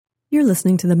You're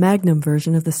listening to the Magnum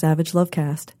version of the Savage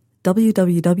Lovecast.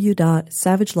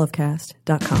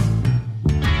 www.savagelovecast.com.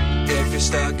 If you're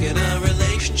stuck in a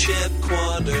relationship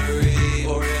quandary,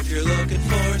 or if you're looking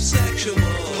for sexual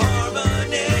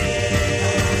harmony,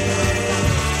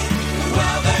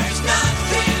 well, there's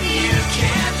nothing you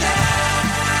can't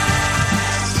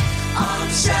ask on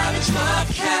Savage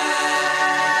Lovecast.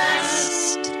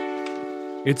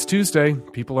 It's Tuesday.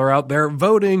 People are out there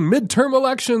voting. Midterm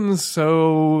elections.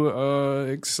 So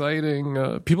exciting.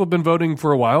 People have been voting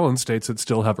for a while in states that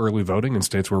still have early voting, in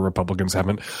states where Republicans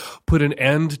haven't put an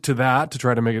end to that to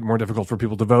try to make it more difficult for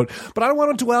people to vote. But I don't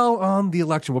want to dwell on the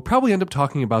election. We'll probably end up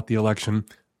talking about the election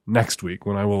next week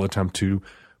when I will attempt to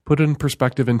put it in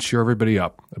perspective and cheer everybody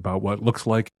up about what looks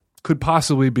like could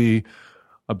possibly be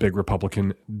a big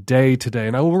Republican day today.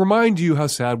 And I will remind you how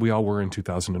sad we all were in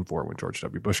 2004 when George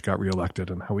W. Bush got reelected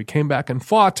and how we came back and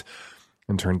fought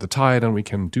and turned the tide, and we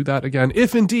can do that again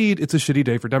if indeed it's a shitty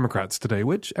day for Democrats today,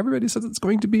 which everybody says it's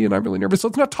going to be, and I'm really nervous. So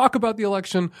let's not talk about the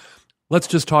election. Let's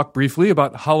just talk briefly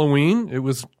about Halloween. It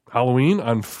was Halloween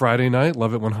on Friday night.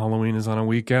 Love it when Halloween is on a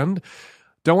weekend.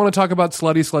 Don't want to talk about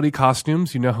slutty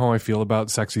costumes. You know how I feel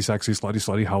about sexy,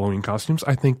 slutty Halloween costumes.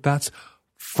 I think that's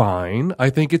fine. I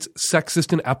think it's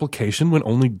sexist in application when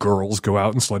only girls go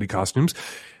out in slutty costumes.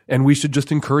 And we should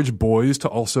just encourage boys to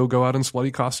also go out in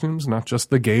slutty costumes, not just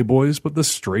the gay boys, but the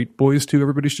straight boys too.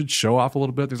 Everybody should show off a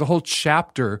little bit. There's a whole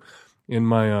chapter in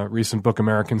my recent book,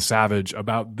 American Savage,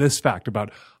 about this fact,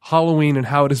 about Halloween and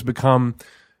how it has become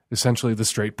essentially the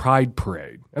straight pride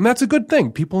parade. And that's a good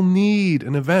thing. People need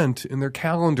an event in their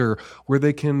calendar where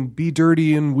they can be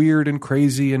dirty and weird and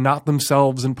crazy and not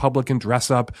themselves in public and dress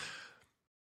up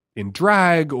in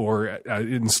drag or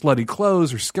in slutty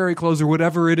clothes or scary clothes or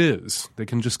whatever it is. They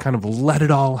can just kind of let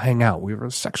it all hang out. We have a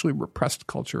sexually repressed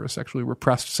culture, a sexually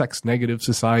repressed, sex-negative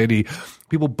society.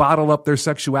 People bottle up their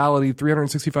sexuality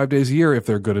 365 days a year if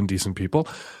they're good and decent people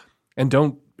and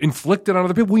don't inflict it on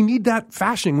other people. We need that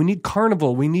fashion. We need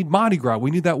Carnival. We need Mardi Gras.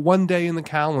 We need that one day in the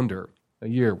calendar a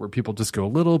year where people just go a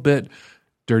little bit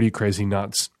dirty, crazy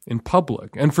nuts in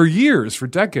public. And for years, for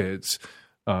decades,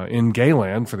 in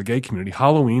gayland, for the gay community,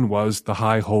 Halloween was the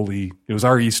high holy, it was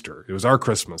our Easter, it was our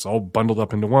Christmas, all bundled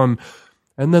up into one.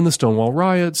 And then the Stonewall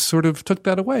riots sort of took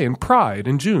that away, and Pride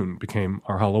in June became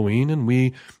our Halloween, and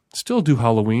we still do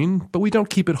Halloween, but we don't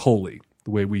keep it holy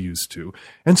the way we used to.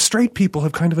 And straight people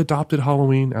have kind of adopted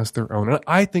Halloween as their own, and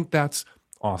I think that's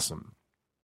awesome.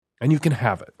 And you can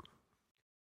have it,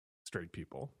 straight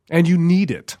people. And you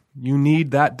need it. You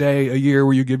need that day a year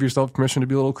where you give yourself permission to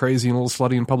be a little crazy and a little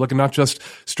slutty in public, and not just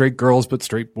straight girls, but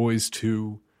straight boys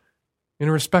too, in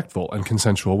a respectful and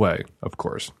consensual way, of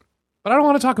course. But I don't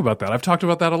want to talk about that. I've talked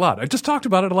about that a lot. I've just talked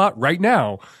about it a lot right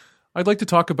now. I'd like to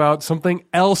talk about something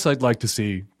else I'd like to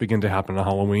see begin to happen on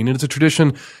Halloween. And it's a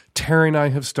tradition Terry and I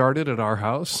have started at our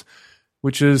house,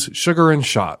 which is sugar and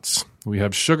shots. We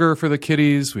have sugar for the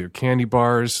kiddies, we have candy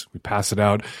bars, we pass it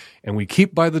out, and we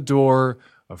keep by the door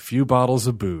a few bottles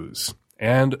of booze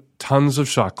and tons of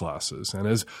shot glasses. And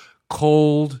as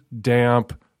cold,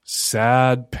 damp,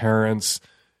 sad parents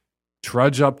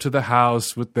trudge up to the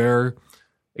house with their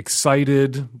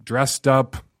excited, dressed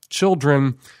up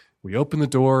children, we open the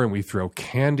door and we throw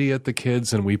candy at the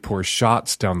kids and we pour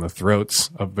shots down the throats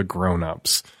of the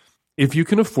grown-ups. If you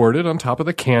can afford it, on top of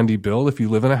the candy bill, if you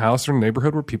live in a house or a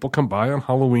neighborhood where people come by on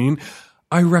Halloween,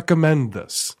 I recommend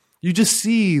this. You just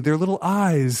see their little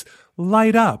eyes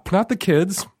light up. Not the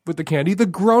kids with the candy, the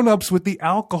grown-ups with the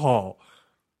alcohol.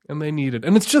 And they need it.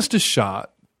 And it's just a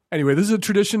shot. Anyway, this is a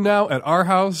tradition now at our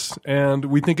house, and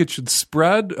we think it should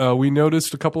spread. We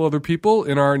noticed a couple other people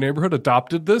in our neighborhood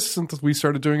adopted this since we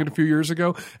started doing it a few years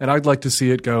ago, and I'd like to see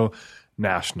it go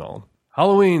national.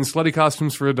 Halloween, slutty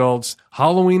costumes for adults.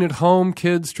 Halloween at home,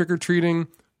 kids trick-or-treating.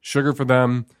 Sugar for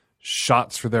them.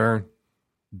 Shots for their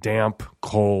damp,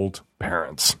 cold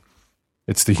parents.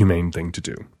 It's the humane thing to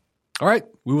do. All right,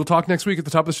 we will talk next week at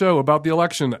the top of the show about the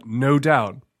election, no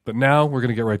doubt. But now we're going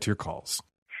to get right to your calls.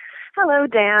 Hello,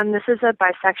 Dan. This is a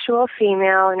bisexual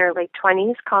female in her late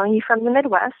 20s calling you from the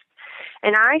Midwest.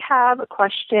 And I have a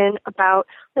question about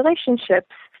relationships,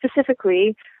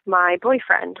 specifically my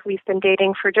boyfriend. We've been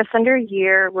dating for just under a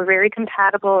year. We're very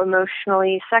compatible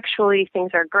emotionally, sexually.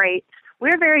 Things are great.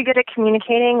 We're very good at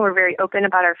communicating. We're very open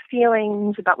about our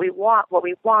feelings, about what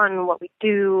we want, what we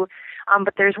do.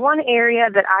 But there's one area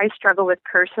that I struggle with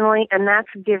personally, and that's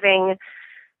giving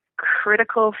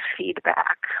critical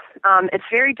feedback. It's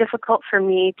very difficult for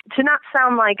me to not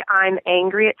sound like I'm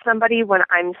angry at somebody when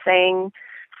I'm saying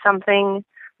something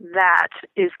that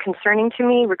is concerning to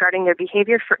me regarding their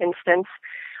behavior. For instance,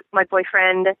 my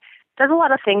boyfriend does a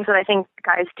lot of things that I think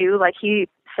guys do. Like, he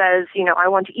says, I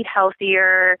want to eat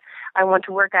healthier, I want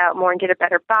to work out more and get a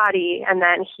better body, and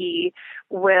then he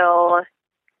will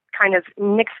kind of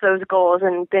nix those goals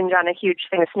and binge on a huge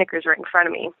thing of Snickers right in front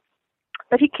of me.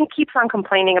 But he keeps on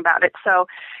complaining about it, so,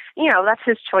 that's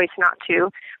his choice not to.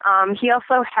 He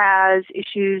also has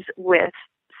issues with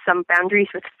some boundaries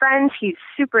with friends. He's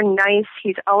super nice.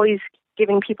 He's always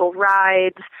giving people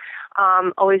rides,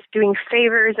 always doing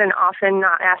favors and often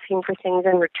not asking for things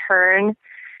in return,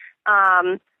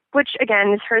 which,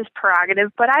 again, is his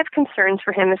prerogative. But I have concerns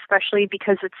for him, especially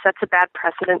because it sets a bad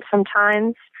precedent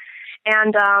sometimes.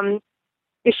 And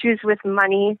issues with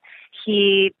money.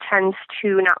 He tends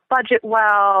to not budget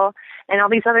well and all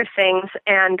these other things.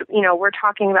 And, we're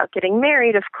talking about getting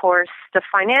married, of course. The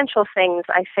financial things,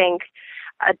 I think,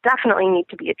 definitely need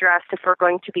to be addressed if we're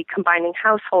going to be combining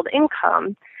household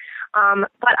income.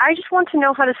 But I just want to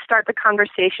know how to start the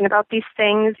conversation about these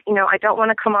things. I don't want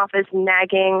to come off as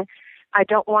nagging. I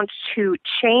don't want to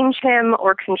change him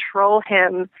or control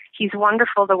him. He's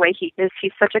wonderful the way he is.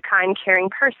 He's such a kind, caring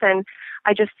person.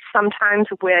 I just sometimes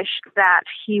wish that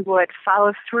he would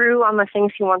follow through on the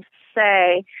things he wants to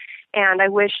say, and I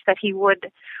wish that he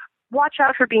would watch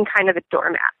out for being kind of a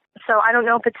doormat. So I don't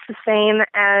know if it's the same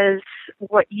as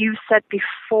what you said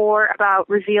before about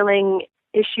revealing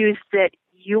issues that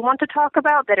you want to talk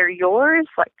about that are yours.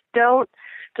 Like, don't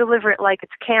deliver it like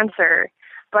it's cancer.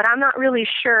 But I'm not really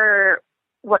sure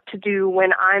what to do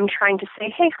when I'm trying to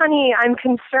say, hey, honey, I'm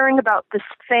concerned about this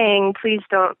thing. Please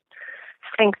don't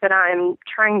think that I'm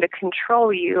trying to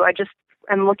control you. I just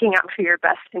am looking out for your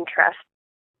best interest.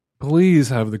 Please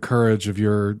have the courage of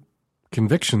your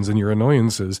convictions and your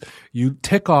annoyances. You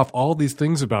tick off all these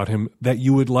things about him that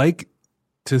you would like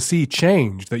to see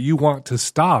changed, that you want to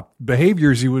stop,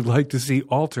 behaviors you would like to see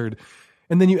altered.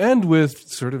 And then you end with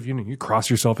sort of, you cross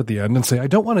yourself at the end and say, I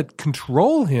don't want to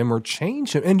control him or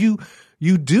change him. And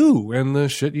you do. And the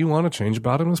shit you want to change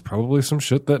about him is probably some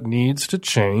shit that needs to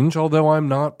change, although I'm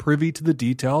not privy to the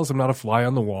details. I'm not a fly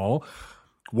on the wall.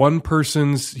 One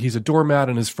person's, he's a doormat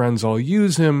and his friends all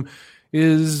use him,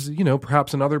 is,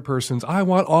 perhaps another person's, I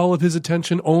want all of his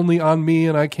attention only on me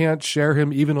and I can't share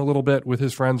him even a little bit with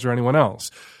his friends or anyone else.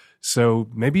 So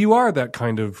maybe you are that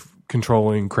kind of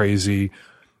controlling, crazy,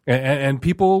 and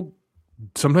people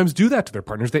sometimes do that to their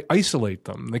partners. They isolate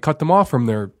them. They cut them off from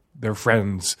their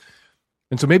friends.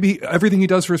 And so maybe everything he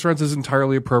does for his friends is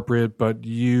entirely appropriate, but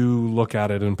you look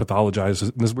at it and pathologize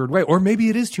in this weird way. Or maybe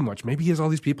it is too much. Maybe he has all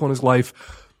these people in his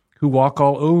life who walk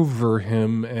all over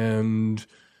him and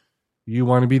you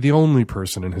want to be the only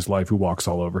person in his life who walks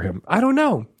all over him. I don't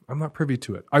know. I'm not privy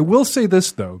to it. I will say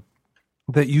this, though,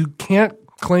 that you can't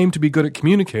claim to be good at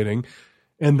communicating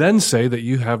and then say that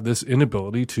you have this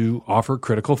inability to offer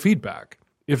critical feedback.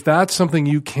 If that's something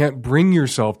you can't bring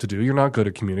yourself to do, you're not good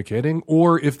at communicating.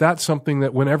 Or if that's something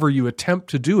that whenever you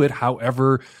attempt to do it,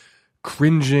 however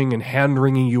cringing and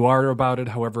hand-wringing you are about it,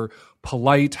 however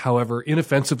polite, however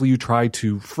inoffensively you try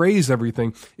to phrase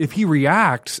everything, if he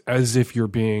reacts as if you're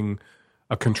being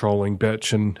a controlling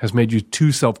bitch and has made you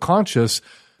too self-conscious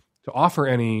to offer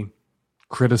any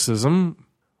criticism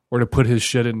or to put his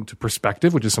shit into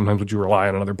perspective, which is sometimes what you rely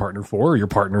on another partner for or your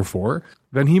partner for,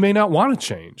 then he may not want to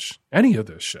change any of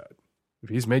this shit. If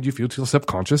he's made you feel too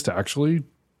self-conscious to actually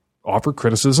offer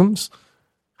criticisms,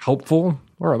 helpful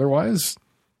or otherwise,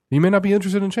 he may not be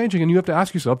interested in changing. And you have to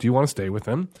ask yourself, do you want to stay with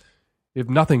him? If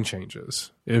nothing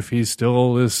changes, if he's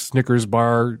still this Snickers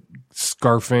bar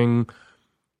scarfing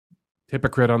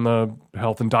hypocrite on the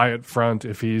health and diet front,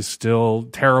 if he's still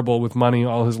terrible with money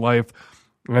all his life,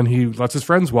 and he lets his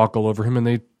friends walk all over him and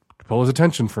they pull his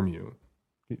attention from you,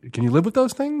 can you live with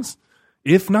those things?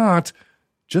 If not,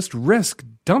 just risk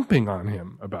dumping on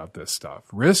him about this stuff.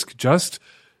 Risk just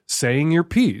saying your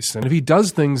piece. And if he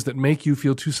does things that make you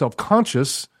feel too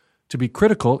self-conscious to be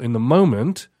critical in the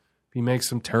moment, he makes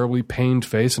some terribly pained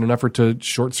face in an effort to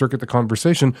short-circuit the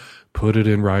conversation, put it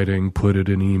in writing, put it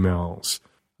in emails.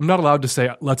 I'm not allowed to say,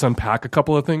 let's unpack a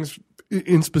couple of things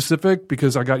in specific,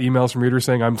 because I got emails from readers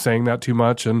saying I'm saying that too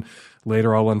much, and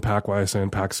later I'll unpack why I say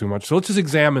unpack too much. So let's just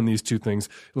examine these two things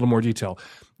in a little more detail.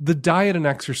 The diet and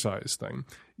exercise thing.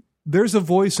 There's a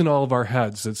voice in all of our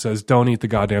heads that says, don't eat the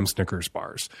goddamn Snickers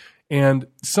bars. And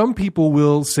some people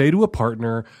will say to a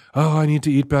partner, oh, I need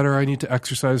to eat better. I need to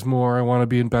exercise more. I want to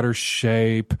be in better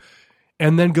shape.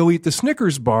 And then go eat the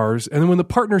Snickers bars. And then when the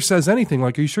partner says anything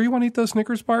like, are you sure you want to eat those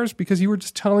Snickers bars? Because you were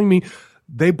just telling me,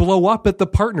 they blow up at the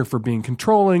partner for being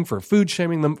controlling, for food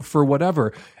shaming them, for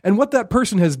whatever. And what that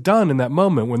person has done in that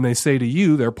moment when they say to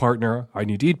you, their partner, I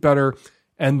need to eat better,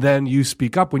 and then you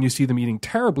speak up when you see them eating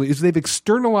terribly, is they've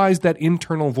externalized that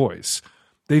internal voice.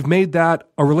 They've made that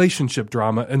a relationship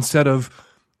drama instead of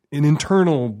an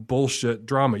internal bullshit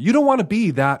drama. You don't want to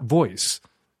be that voice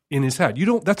in his head.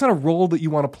 That's not a role that you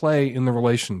want to play in the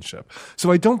relationship.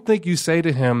 So I don't think you say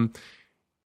to him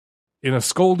in a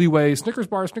scoldy way, Snickers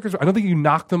bar, Snickers bar. I don't think you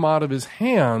knock them out of his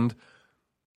hand,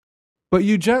 but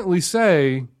you gently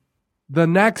say, the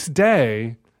next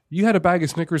day, you had a bag of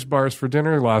Snickers bars for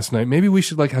dinner last night. Maybe we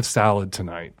should have salad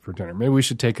tonight for dinner. Maybe we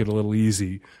should take it a little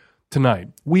easy tonight.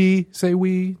 We,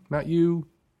 not you.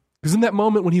 Because in that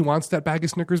moment when he wants that bag of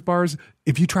Snickers bars,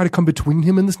 if you try to come between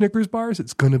him and the Snickers bars,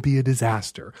 it's going to be a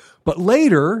disaster. But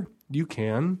later, you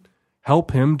can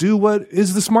help him do what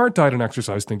is the smart diet and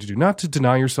exercise thing to do. Not to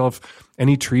deny yourself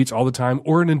any treats all the time,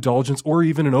 or an indulgence, or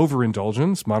even an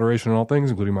overindulgence. Moderation in all things,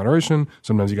 including moderation.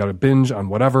 Sometimes you got to binge on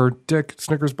whatever,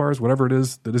 Snickers bars, whatever it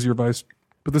is that is your vice.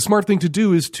 But the smart thing to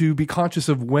do is to be conscious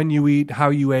of when you eat, how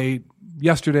you ate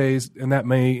yesterday's, and that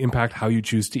may impact how you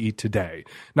choose to eat today.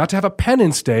 Not to have a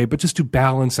penance day, but just to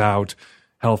balance out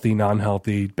healthy,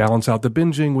 non-healthy, balance out the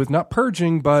binging with not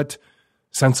purging, but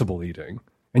sensible eating.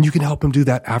 And you can help him do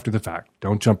that after the fact.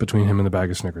 Don't jump between him and the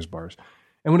bag of Snickers bars.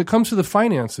 And when it comes to the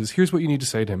finances, here's what you need to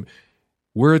say to him.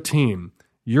 We're a team.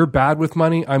 You're bad with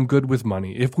money. I'm good with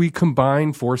money. If we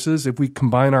combine forces, if we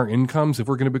combine our incomes, if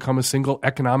we're going to become a single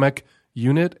economic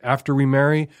unit after we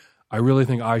marry, I really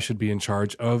think I should be in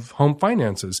charge of home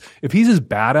finances. If he's as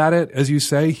bad at it as you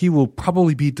say, he will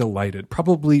probably be delighted,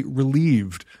 probably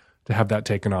relieved to have that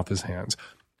taken off his hands.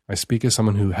 I speak as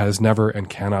someone who has never and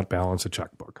cannot balance a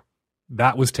checkbook.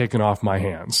 That was taken off my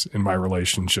hands in my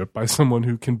relationship by someone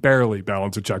who can barely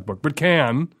balance a checkbook, but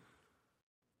can.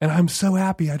 And I'm so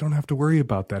happy I don't have to worry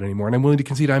about that anymore. And I'm willing to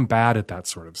concede I'm bad at that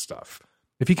sort of stuff.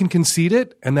 If he can concede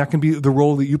it, and that can be the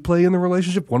role that you play in the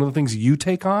relationship, one of the things you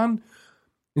take on,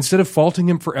 instead of faulting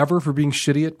him forever for being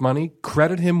shitty at money,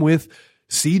 credit him with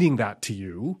ceding that to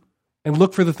you and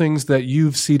look for the things that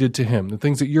you've ceded to him, the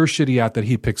things that you're shitty at that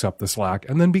he picks up the slack,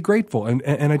 and then be grateful and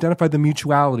identify the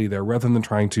mutuality there rather than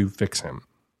trying to fix him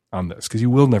on this, because you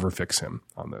will never fix him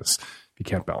on this if you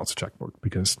can't balance a checkbook,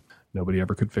 because nobody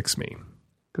ever could fix me.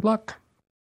 Good luck.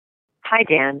 Hi,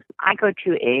 Dan. I go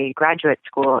to a graduate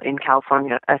school in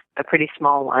California, a pretty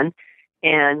small one,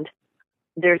 and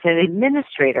there's an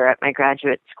administrator at my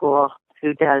graduate school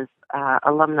who does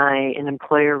alumni and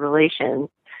employer relations.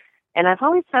 And I've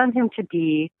always found him to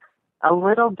be a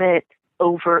little bit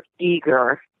over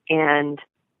eager, and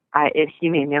he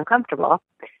made me uncomfortable.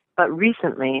 But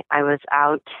recently I was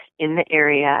out in the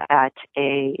area at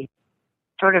a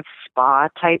sort of spa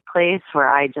type place where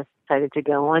I just decided to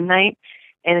go one night.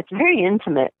 And it's a very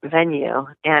intimate venue.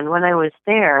 And when I was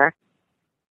there,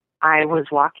 I was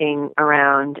walking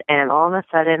around, and all of a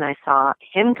sudden I saw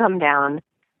him come down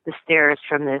the stairs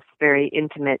from this very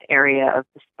intimate area of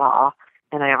the spa,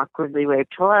 and I awkwardly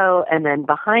waved hello. And then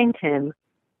behind him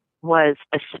was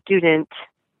a student,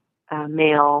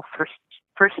 male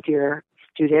first-year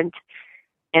student.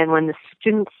 And when the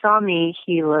student saw me,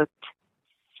 he looked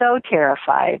so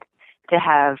terrified to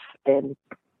have been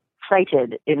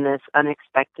sighted in this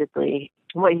unexpectedly,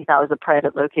 what he thought was a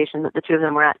private location that the two of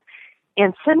them were at.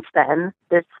 And since then,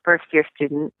 this first-year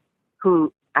student,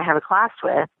 who I have a class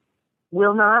with,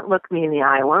 will not look me in the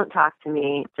eye, won't talk to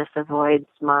me, just avoids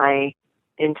my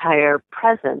entire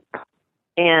presence.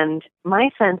 And my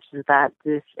sense is that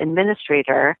this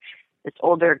administrator, this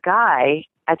older guy,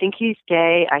 I think he's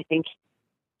gay. I think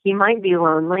he might be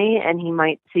lonely, and he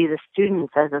might see the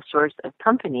students as a source of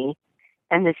company.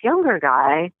 And this younger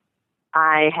guy,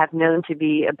 I have known to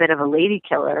be a bit of a lady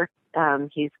killer.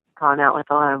 He's gone out with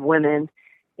a lot of women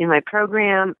in my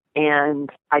program, and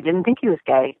I didn't think he was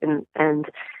gay. And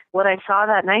what I saw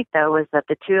that night, though, was that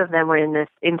the two of them were in this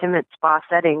intimate spa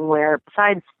setting where,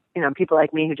 besides, people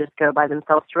like me who just go by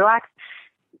themselves to relax,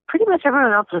 pretty much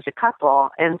everyone else was a couple.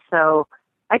 And so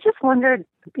I just wondered,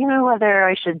 whether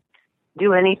I should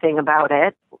do anything about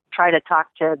it, try to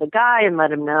talk to the guy and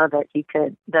let him know that he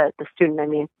could, the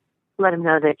student, let him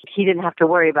know that he didn't have to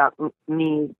worry about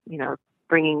me,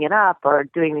 bringing it up or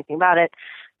doing anything about it,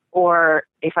 or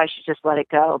if I should just let it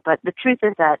go. But the truth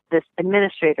is that this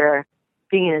administrator,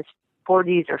 being in his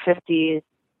 40s or 50s,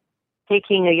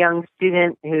 taking a young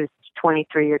student who's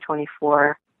 23 or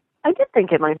 24, I did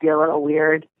think it might be a little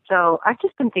weird. So I've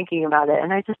just been thinking about it,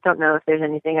 and I just don't know if there's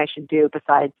anything I should do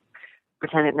besides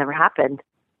pretend it never happened,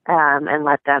 and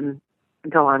let them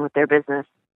go on with their business.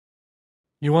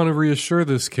 You want to reassure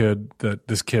this 23,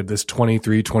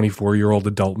 24-year-old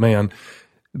adult man,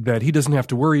 that he doesn't have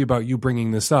to worry about you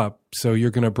bringing this up. So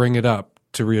you're going to bring it up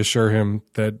to reassure him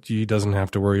that he doesn't have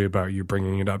to worry about you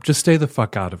bringing it up. Just stay the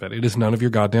fuck out of it. It is none of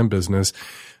your goddamn business.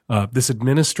 This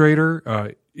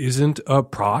administrator isn't a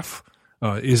prof.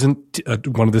 isn't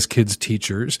one of this kid's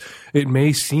teachers. It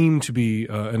may seem to be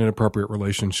an inappropriate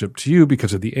relationship to you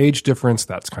because of the age difference.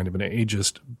 That's kind of an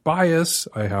ageist bias,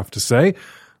 I have to say.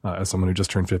 As someone who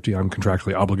just turned 50, I'm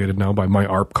contractually obligated now by my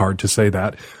ARP card to say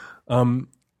that. And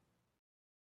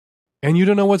you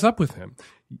don't know what's up with him.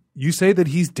 You say that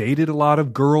he's dated a lot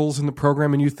of girls in the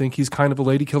program and you think he's kind of a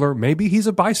lady killer. Maybe he's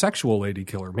a bisexual lady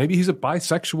killer. Maybe he's a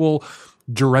bisexual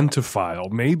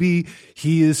gerontophile. Maybe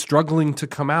he is struggling to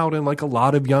come out, and like a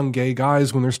lot of young gay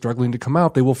guys, when they're struggling to come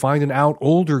out, they will find an out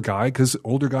older guy, because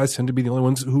older guys tend to be the only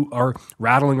ones who are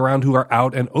rattling around, who are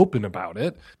out and open about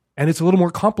it. And it's a little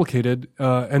more complicated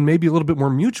and maybe a little bit more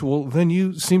mutual than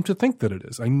you seem to think that it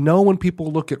is. I know when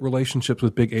people look at relationships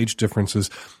with big age differences,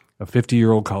 a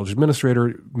 50-year-old college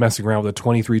administrator messing around with a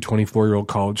 23, 24-year-old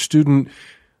college student,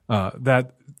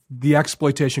 that the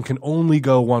exploitation can only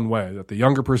go one way, that the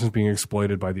younger person is being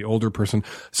exploited by the older person.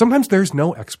 Sometimes there's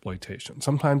no exploitation.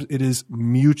 Sometimes it is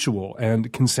mutual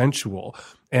and consensual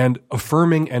and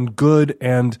affirming and good,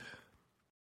 and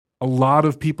a lot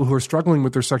of people who are struggling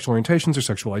with their sexual orientations or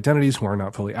sexual identities, who are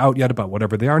not fully out yet about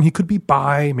whatever they are, and he could be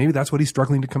bi, maybe that's what he's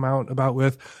struggling to come out about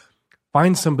with.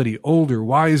 Find somebody older,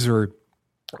 wiser,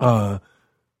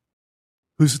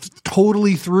 who's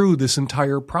totally through this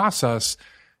entire process,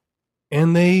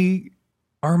 and they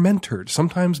are mentored,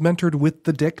 sometimes mentored with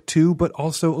the dick too, but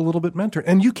also a little bit mentored.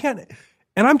 And you can't,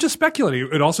 and I'm just speculating,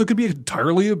 it also could be an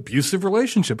entirely abusive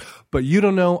relationship, but you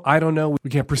don't know, I don't know. We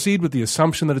can't proceed with the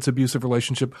assumption that it's an abusive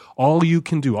relationship. All we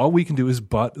can do is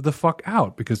butt the fuck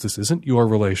out, because this isn't your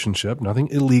relationship. Nothing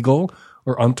illegal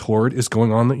or untoward is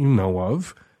going on that you know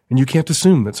of. And you can't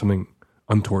assume that something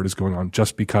untoward is going on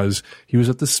just because he was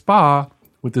at the spa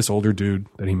with this older dude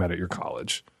that he met at your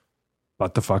college.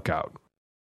 Butt the fuck out.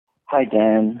 Hi,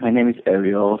 Dan. My name is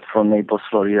Ariel from Naples,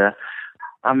 Florida.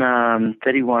 I'm a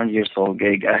 31 years old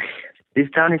gay guy. This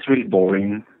town is really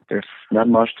boring. There's not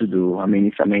much to do. I mean,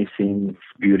 it's amazing.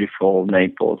 It's beautiful,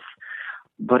 Naples.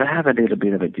 But I have a little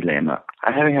bit of a dilemma.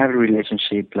 I haven't had a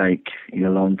relationship in a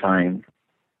long time.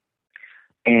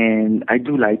 And I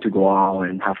do like to go out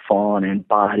and have fun and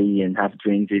party and have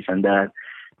drinks, this and that,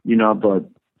 but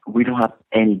we don't have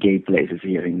any gay places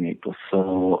here in Naples.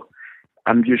 So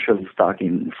I'm usually stuck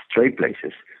in straight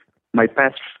places. My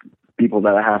past people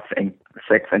that I have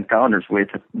sex encounters with,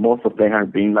 most of them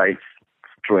have been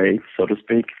straight, so to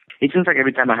speak. It seems like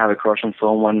every time I have a crush on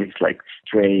someone, it's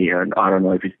straight, or I don't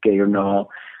know if it's gay or not.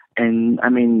 And I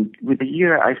mean, with the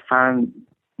year, I found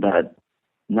that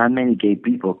not many gay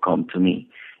people come to me.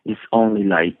 It's only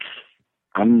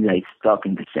I'm stuck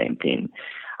in the same thing.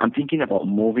 I'm thinking about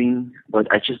moving, but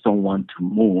I just don't want to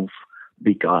move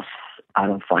because I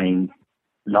don't find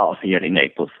love here in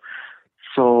Naples.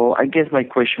 So I guess my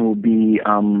question would be,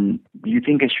 do you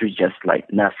think I should just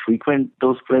not frequent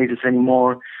those places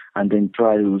anymore and then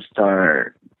try to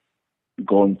start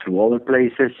going to other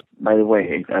places? By the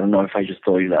way, I don't know if I just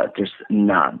told you that there's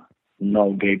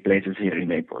no gay places here in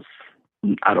Naples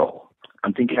at all.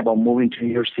 I'm thinking about moving to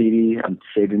New York City. I'm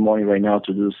saving money right now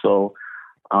to do so.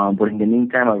 But in the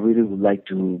meantime, I really would like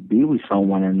to be with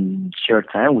someone and share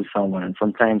time with someone. And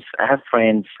sometimes I have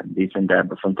friends and this and that,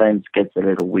 but sometimes it gets a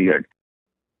little weird.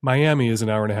 Miami is an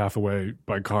hour and a half away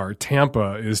by car.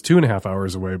 Tampa is 2.5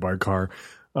 hours away by car.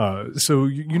 So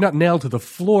you're not nailed to the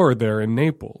floor there in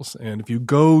Naples. And if you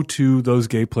go to those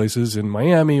gay places in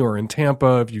Miami or in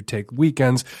Tampa, if you take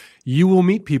weekends, you will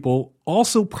meet people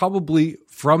also probably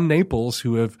from Naples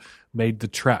who have made the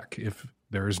trek. If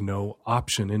there is no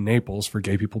option in Naples for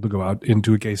gay people to go out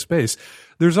into a gay space.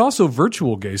 There's also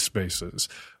virtual gay spaces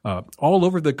all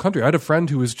over the country. I had a friend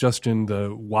who was just in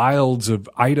the wilds of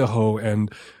Idaho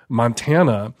and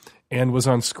Montana and was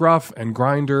on Scruff and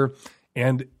Grindr,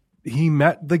 and he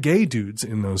met the gay dudes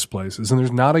in those places. And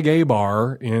there's not a gay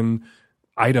bar in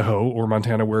Idaho or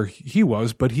Montana where he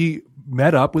was, but he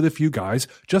met up with a few guys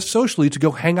just socially to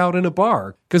go hang out in a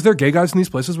bar, because there are gay guys in these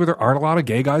places where there aren't a lot of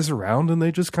gay guys around, and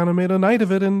they just kind of made a night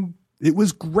of it, and it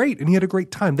was great, and he had a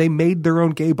great time. They made their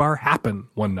own gay bar happen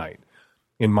one night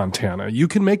in Montana. You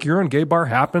can make your own gay bar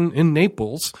happen in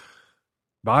Naples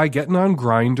by getting on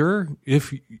Grindr.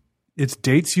 If it's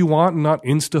dates you want and not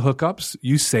Insta hookups,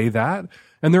 you say that.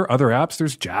 And there are other apps.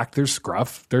 There's Jack, there's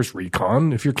Scruff, there's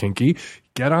Recon. If you're kinky,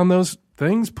 get on those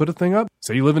things, put a thing up.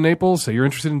 Say you live in Naples, say you're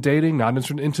interested in dating, not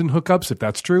interested in instant hookups, if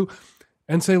that's true,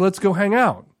 and say, let's go hang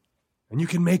out. And you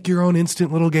can make your own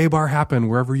instant little gay bar happen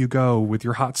wherever you go with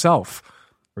your hot self.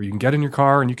 Or you can get in your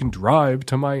car and you can drive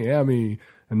to Miami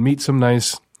and meet some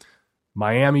nice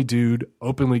Miami dude,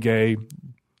 openly gay,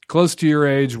 close to your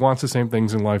age, wants the same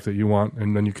things in life that you want,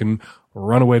 and then you can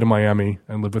run away to Miami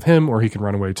and live with him, or he can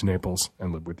run away to Naples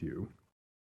and live with you.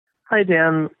 Hi,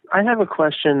 Dan. I have a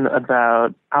question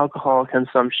about alcohol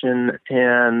consumption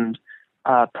and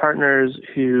partners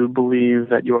who believe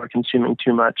that you are consuming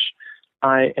too much.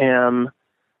 I am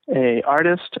an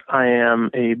artist. I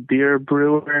am a beer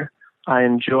brewer. I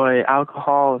enjoy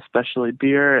alcohol, especially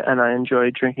beer, and I enjoy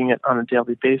drinking it on a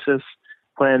daily basis.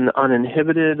 When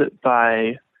uninhibited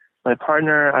by my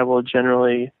partner, I will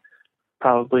generally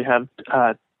probably have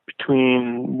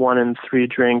between 1 and 3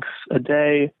 drinks a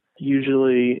day,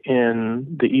 usually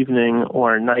in the evening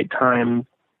or nighttime.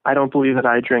 I don't believe that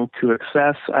I drink to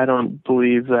excess. I don't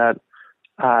believe that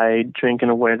I drink in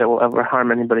a way that will ever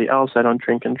harm anybody else. I don't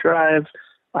drink and drive.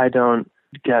 I don't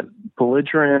get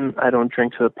belligerent. I don't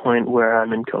drink to the point where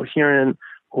I'm incoherent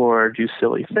or do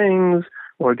silly things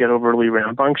or get overly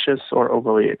rambunctious or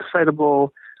overly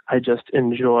excitable. I just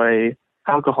enjoy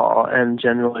alcohol, and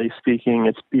generally speaking,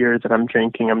 it's beer that I'm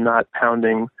drinking. I'm not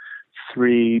pounding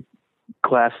 3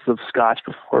 glasses of scotch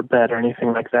before bed or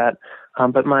anything like that.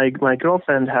 But my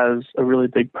girlfriend has a really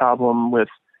big problem with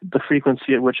the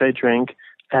frequency at which I drink,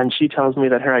 and she tells me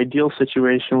that her ideal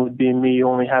situation would be me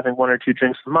only having 1 or 2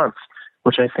 drinks a month,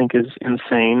 which I think is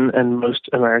insane, and most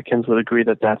Americans would agree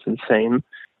that that's insane.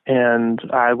 And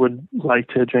I would like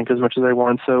to drink as much as I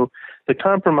want. So the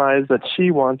compromise that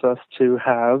she wants us to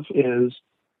have is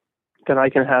that I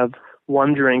can have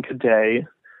 1 drink a day,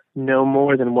 no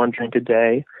more than 1 drink a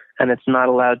day, and it's not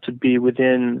allowed to be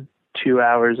within 2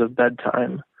 hours of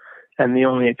bedtime. And the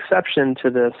only exception to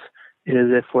this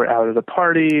is if we're out at a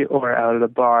party or out at a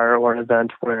bar or an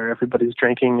event where everybody's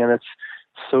drinking and it's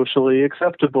socially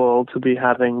acceptable to be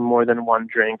having more than 1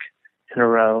 drink in a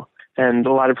row. And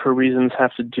a lot of her reasons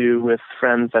have to do with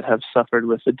friends that have suffered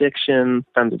with addiction,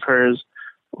 friends of hers,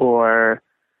 or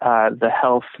the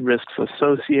health risks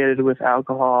associated with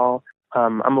alcohol.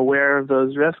 I'm aware of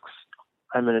those risks.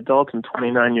 I'm an adult. I'm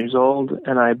 29 years old,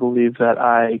 and I believe that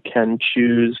I can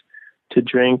choose to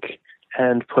drink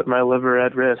and put my liver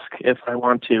at risk if I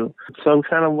want to. So I'm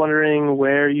kind of wondering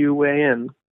where you weigh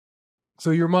in.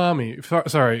 So your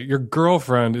your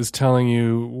girlfriend is telling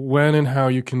you when and how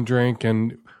you can drink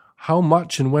and how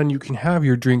much and when you can have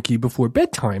your drinky before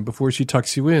bedtime, before she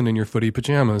tucks you in your footy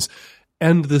pajamas.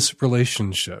 End this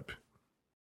relationship.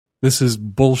 This is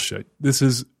bullshit. This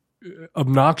is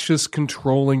obnoxious,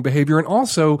 controlling behavior, and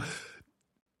also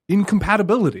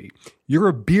incompatibility. You're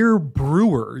a beer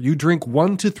brewer. You drink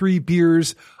 1 to 3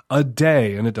 beers a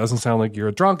day, and it doesn't sound like you're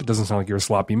a drunk. It doesn't sound like you're a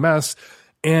sloppy mess.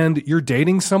 And you're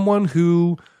dating someone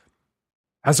who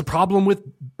has a problem with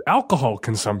alcohol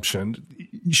consumption.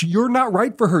 You're not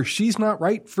right for her. She's not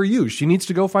right for you. She needs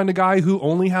to go find a guy who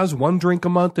only has 1 drink a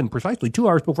month and precisely 2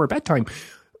 hours before bedtime.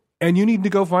 And you need to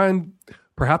go find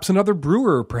perhaps another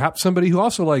brewer, perhaps somebody who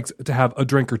also likes to have a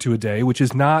drink or 2 a day, which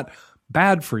is not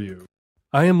bad for you.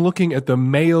 I am looking at the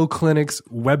Mayo Clinic's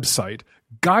website.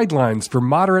 Guidelines for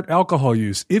moderate alcohol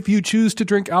use. If you choose to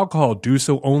drink alcohol, do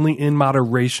so only in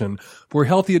moderation. For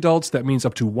healthy adults, that means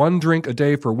up to 1 drink a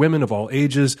day for women of all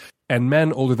ages and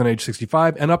men older than age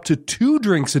 65, and up to 2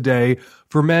 drinks a day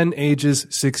for men ages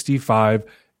 65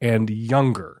 and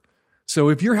younger. So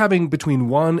if you're having between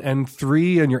 1 and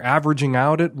 3 and you're averaging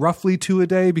out at roughly 2 a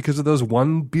day because of those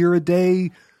 1 beer a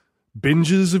day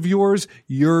binges of yours,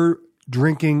 you're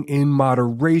drinking in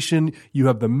moderation. You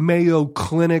have the Mayo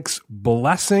Clinic's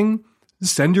blessing.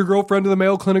 Send your girlfriend to the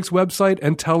Mayo Clinic's website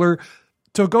and tell her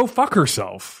to go fuck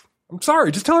herself. I'm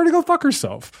sorry, just tell her to go fuck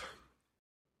herself.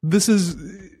 This is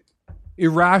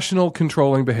irrational,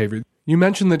 controlling behavior. You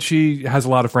mentioned that she has a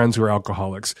lot of friends who are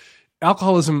alcoholics.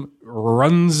 Alcoholism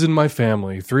runs in my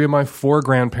family. 3 of my 4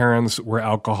 grandparents were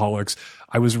alcoholics.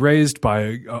 I was raised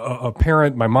by a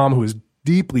parent, my mom, who was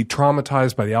deeply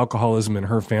traumatized by the alcoholism in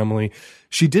her family.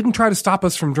 She didn't try to stop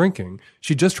us from drinking.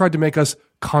 She just tried to make us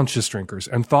conscious drinkers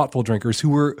and thoughtful drinkers who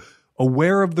were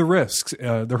aware of the risks,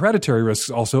 the hereditary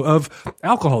risks also of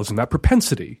alcoholism, that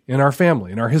propensity in our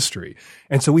family, in our history.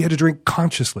 And so we had to drink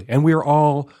consciously. And we are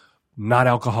all not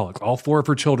alcoholics. All 4 of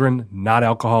her children, not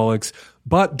alcoholics,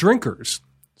 but drinkers.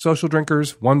 Social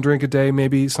drinkers, 1 drink a day,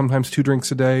 maybe sometimes 2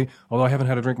 drinks a day. Although I haven't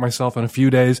had a drink myself in a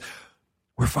few days.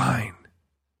 We're fine.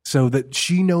 So that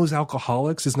she knows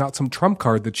alcoholics is not some trump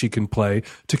card that she can play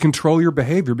to control your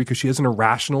behavior because she has an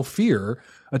irrational fear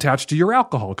attached to your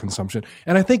alcohol consumption.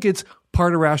 And I think it's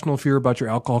part irrational fear about your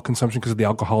alcohol consumption because of the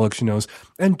alcoholic she knows,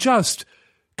 and just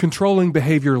controlling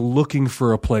behavior looking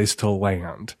for a place to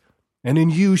land. And in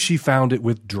you, she found it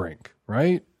with drink,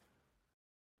 right?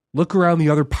 Look around the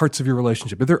other parts of your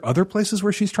relationship. Are there other places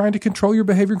where she's trying to control your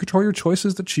behavior, control your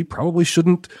choices that she probably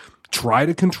shouldn't try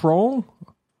to control?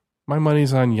 My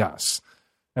money's on yes.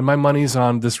 And my money's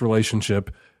on this relationship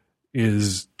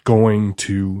is going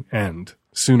to end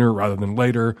sooner rather than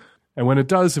later. And when it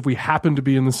does, if we happen to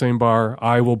be in the same bar,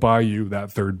 I will buy you that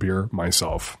third beer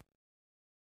myself.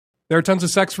 There are tons of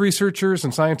sex researchers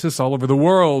and scientists all over the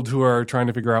world who are trying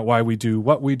to figure out why we do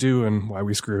what we do and why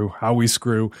we screw, how we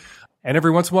screw. And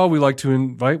every once in a while, we like to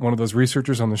invite one of those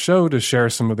researchers on the show to share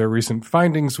some of their recent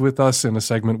findings with us in a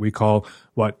segment we call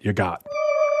What You Got.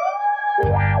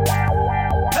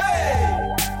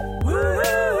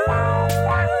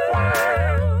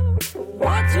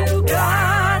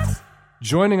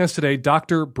 Joining us today,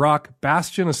 Dr. Brock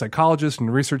Bastian, a psychologist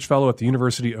and research fellow at the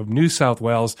University of New South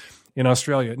Wales in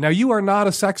Australia. Now, you are not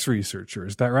a sex researcher,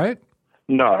 is that right?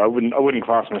 No, I wouldn't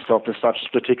class myself as such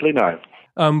particularly,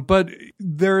 no. But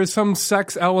there is some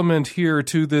sex element here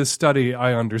to this study,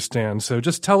 I understand. So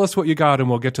just tell us what you got and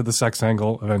we'll get to the sex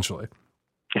angle eventually.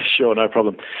 Sure, no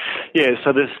problem. Yeah,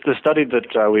 so the study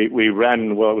that we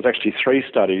ran, well, it was actually 3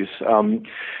 studies.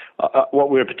 What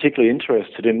we're particularly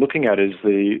interested in looking at is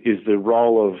the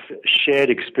role of shared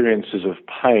experiences of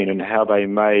pain and how they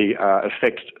may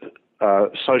affect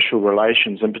social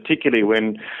relations, and particularly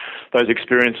when those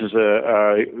experiences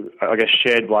are, I guess,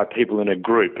 shared by people in a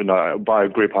group. And by a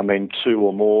group, I mean 2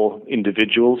 or more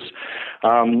individuals.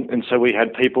 And so we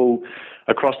had people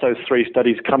across those 3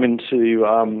 studies come into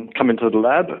the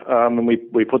lab, and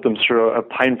we put them through a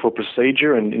painful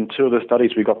procedure. And in 2 of the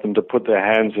studies, we got them to put their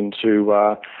hands into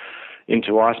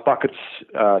ice buckets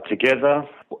together,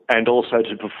 and also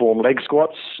to perform leg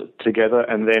squats together.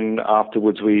 And then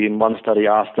afterwards, we in one study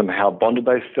asked them how bonded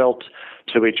they felt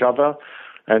to each other.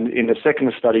 And in the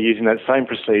second study, using that same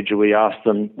procedure, we got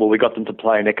them to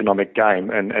play an economic game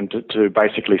and to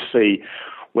basically see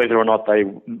whether or not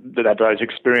those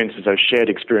experiences, those shared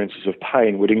experiences of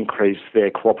pain, would increase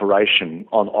their cooperation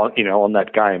on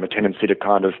that game, a tendency to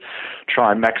kind of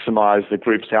try and maximise the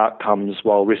group's outcomes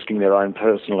while risking their own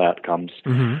personal outcomes.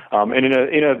 Mm-hmm. And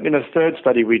in a third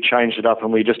study, we changed it up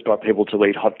and we just got people to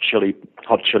eat hot chili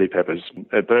peppers,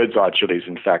 bird's eye chilies,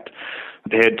 in fact,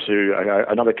 compared to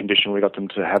another condition. We got them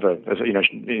to have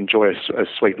enjoy a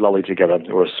sweet lolly together,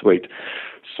 or a sweet.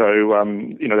 So,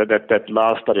 that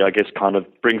last study, I guess, kind of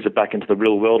brings it back into the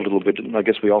real world a little bit. And I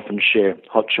guess we often share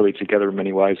hot chili together in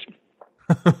many ways.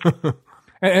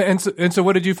 and so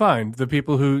what did you find? The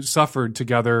people who suffered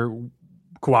together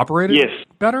cooperated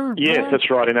better? Yes,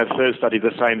 that's right. In that third study,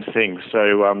 the same thing.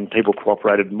 So people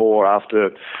cooperated more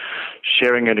after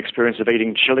sharing an experience of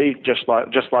eating chili, just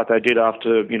like they did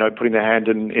after putting their hand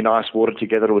in ice water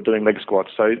together or doing leg squats.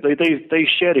 So these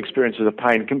shared experiences of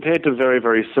pain, compared to very,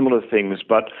 very similar things,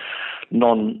 but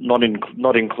not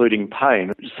including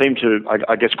pain, seem to,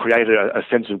 I guess, create a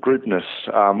sense of groupness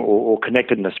or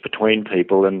connectedness between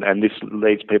people, and this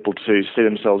leads people to see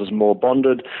themselves as more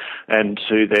bonded and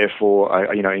to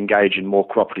therefore engage in more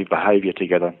cooperative behaviour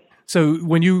together. So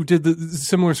when you did the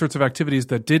similar sorts of activities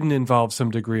that didn't involve some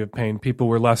degree of pain, people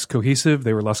were less cohesive,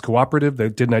 they were less cooperative, they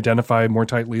didn't identify more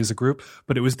tightly as a group,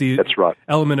 but it was the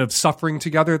element of suffering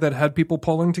together that had people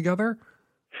pulling together?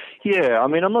 Yeah, I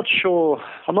mean, I'm not sure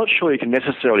you can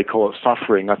necessarily call it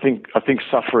suffering. I think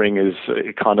suffering is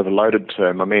kind of a loaded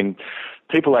term. I mean,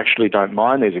 people actually don't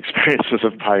mind these experiences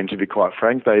of pain, to be quite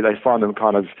frank. They find them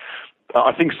kind of,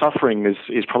 I think suffering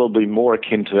is probably more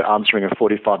akin to answering a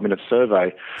 45-minute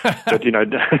survey. But,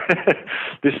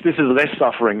 this is less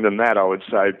suffering than that, I would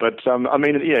say. But, I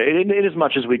mean, yeah, in as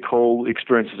much as we call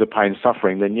experiences of pain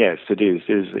suffering, then yes, it is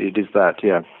that,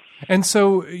 yeah. And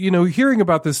so, hearing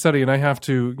about this study, and I have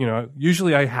to,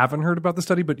 usually I haven't heard about the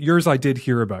study, but yours I did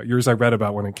hear about. Yours I read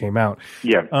about when it came out.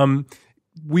 Yeah.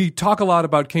 We talk a lot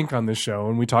about kink on this show,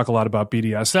 and we talk a lot about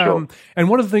BDSM. Sure. And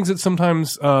one of the things that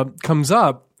sometimes comes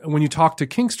up when you talk to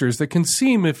kinksters that can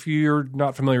seem, if you're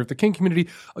not familiar with the kink community,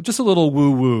 just a little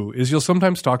woo-woo, is you'll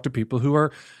sometimes talk to people who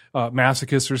are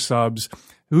masochists or subs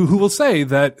who will say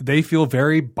that they feel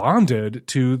very bonded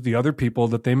to the other people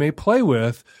that they may play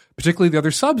with, particularly the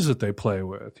other subs that they play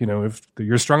with. If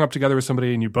you're strung up together with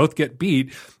somebody and you both get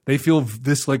beat, they feel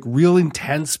this like real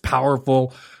intense,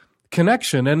 powerful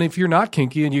connection. And if you're not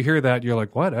kinky and you hear that, you're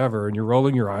like, whatever, and you're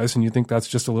rolling your eyes and you think that's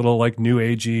just a little like new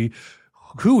agey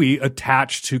hooey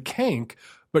attached to kink.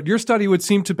 But your study would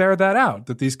seem to bear that out,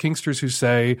 that these kinksters who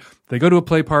say they go to a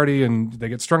play party and they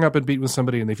get strung up and beat with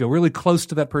somebody and they feel really close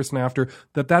to that person after,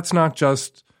 that's not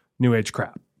just new age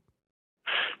crap.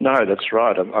 No, that's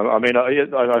right. I mean,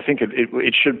 I think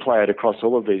it should play out across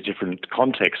all of these different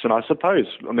contexts. And I suppose,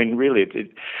 I mean, really,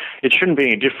 it shouldn't be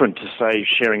any different to, say,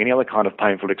 sharing any other kind of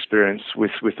painful experience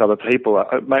with other people.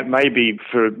 Maybe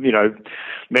for,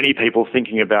 many people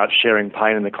thinking about sharing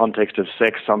pain in the context of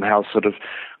sex somehow sort of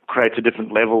creates a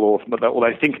different level, or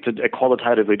they think it's a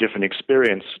qualitatively different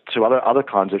experience to other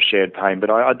kinds of shared pain. But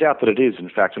I doubt that it is, in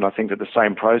fact, and I think that the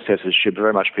same processes should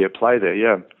very much be at play there,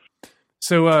 yeah.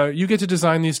 So you get to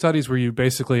design these studies where you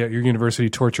basically, at your university,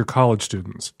 torture college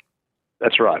students.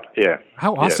 That's right, yeah.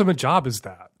 How awesome a job is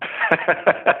that?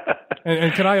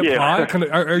 and can I apply?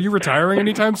 Yeah. Are you retiring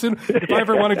anytime soon? If I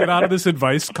ever want to get out of this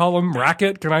advice column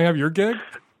racket, can I have your gig?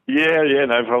 Yeah,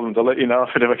 no problems. I'll let you know if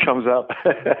it ever comes up.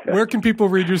 Where can people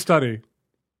read your study?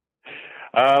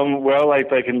 Well,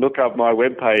 they can look up my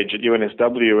webpage at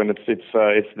UNSW, and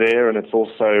it's there, and it's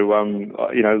also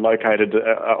located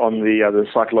on the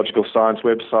Psychological Science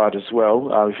website as well.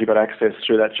 If you've got access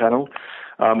through that channel,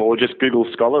 or just Google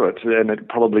Scholar it, and it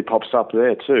probably pops up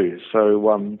there too.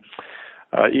 So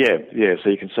so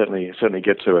you can certainly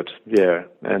get to it. Yeah,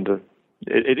 and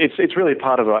it's really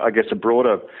part of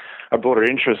a broader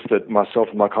interest that myself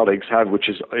and my colleagues have, which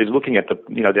is looking at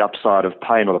the upside of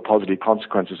pain, or the positive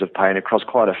consequences of pain across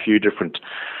quite a few different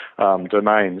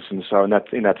domains. And so in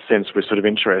that sense, we're sort of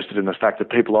interested in the fact that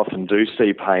people often do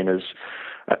see pain as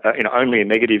only a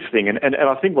negative thing. And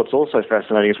I think what's also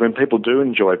fascinating is when people do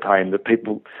enjoy pain, that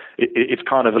it's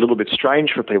kind of a little bit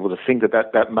strange for people to think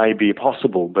that may be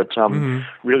possible. But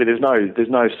really, there's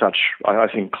no such, I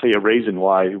think, clear reason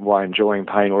why enjoying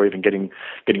pain or even getting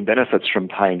benefits from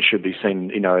pain should be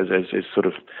seen, as sort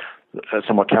of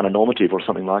somewhat counter-normative or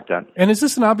something like that. And is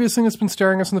this an obvious thing that's been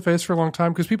staring us in the face for a long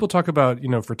time? Because people talk about,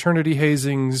 fraternity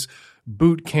hazings,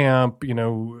 boot camp,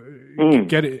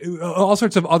 get all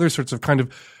sorts of other sorts of kind of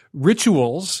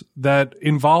rituals that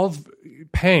involve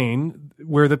pain,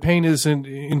 where the pain isn't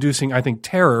inducing, I think,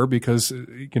 terror, because,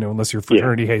 unless your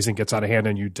fraternity hazing gets out of hand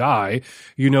and you die,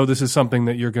 this is something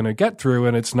that you're going to get through,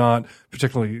 and it's not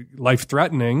particularly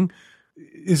life-threatening.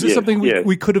 Is this something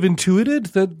we could have intuited,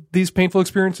 that these painful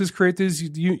experiences create this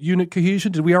unit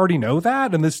cohesion? Did we already know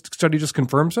that, and this study just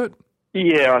confirms it?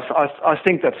 Yeah, I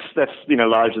think that's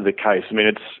largely the case. I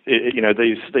mean,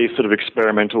 these sort of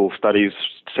experimental studies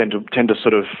tend to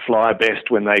sort of fly best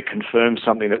when they confirm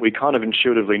something that we kind of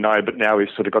intuitively know, but now we've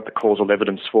sort of got the causal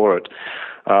evidence for it.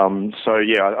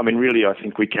 Really, I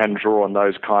think we can draw on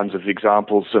those kinds of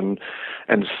examples and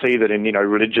see that in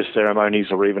religious ceremonies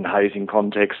or even hazing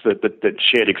contexts that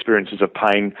shared experiences of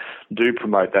pain do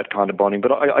promote that kind of bonding.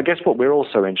 But I guess what we're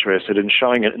also interested in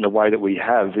showing it in the way that we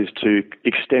have is to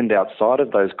extend outside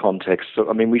of those contexts.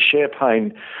 So, we share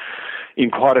pain in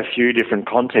quite a few different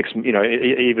contexts,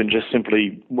 even just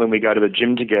simply when we go to the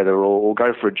gym together or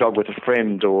go for a jog with a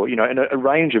friend, or, in a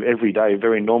range of everyday,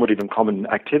 very normative and common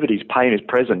activities, pain is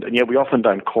present, and yet we often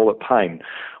don't call it pain.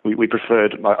 We prefer,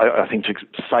 I think, to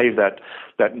save that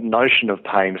notion of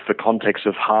pain for contexts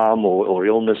of harm or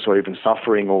illness or even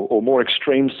suffering or more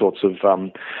extreme sorts of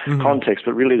contexts.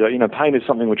 But really, pain is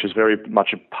something which is very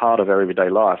much a part of our everyday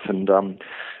life, and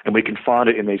we can find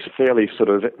it in these fairly sort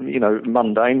of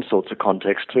mundane sorts of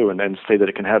contexts too, and see that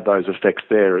it can have those effects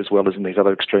there as well as in these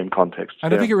other extreme contexts.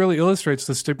 And I think it really illustrates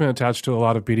the stigma attached to a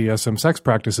lot of BDSM sex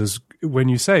practices when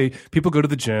you say people go to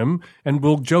the gym, and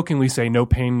we'll jokingly say no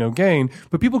pain, no gain,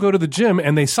 but people go to the gym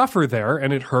and they suffer there,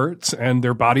 and it hurts, and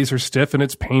their bodies are stiff, and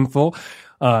it's painful.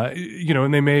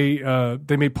 And they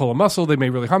may pull a muscle, they may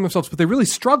really harm themselves, but they really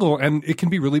struggle, and it can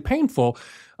be really painful.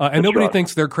 And nobody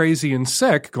thinks they're crazy and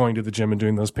sick going to the gym and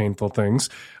doing those painful things.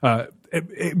 But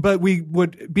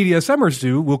what BDSMers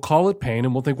do, we'll call it pain,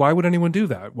 and we'll think, why would anyone do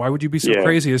that? Why would you be so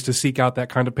crazy as to seek out that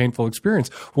kind of painful experience?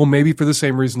 Well, maybe for the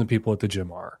same reason the people at the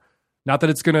gym are. Not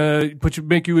that it's going to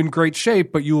make you in great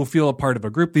shape, but you will feel a part of a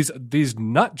group. These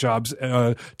nut jobs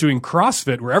doing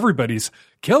CrossFit where everybody's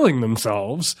killing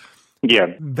themselves. Yeah.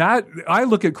 That I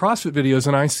look at CrossFit videos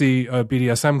and I see a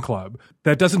BDSM club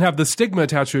that doesn't have the stigma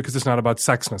attached to it because it's not about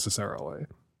sex necessarily.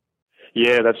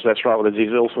 Yeah, that's right. Well,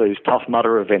 there's also these Tough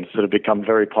Mudder events that have become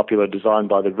very popular, designed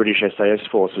by the British SAS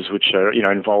forces, which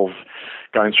involve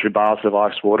going through baths of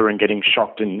ice water and getting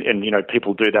shocked, and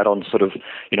people do that on sort of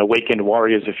weekend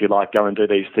warriors, if you like, go and do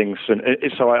these things. And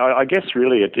so I guess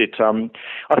really I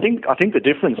think the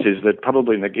difference is that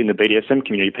probably in the BDSM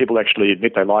community, people actually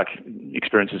admit they like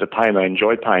experiences of pain, they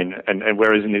enjoy pain, and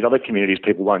whereas in these other communities,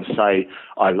 people won't say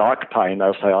I like pain,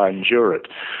 they'll say I endure it.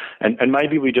 And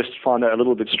maybe we just find that a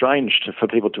little bit strange for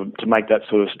people to make that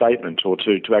sort of statement, or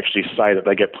to actually say that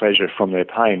they get pleasure from their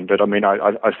pain. But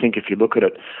I think if you look at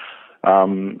it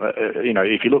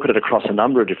If you look at it across a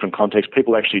number of different contexts,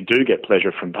 people actually do get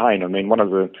pleasure from pain. I mean, one of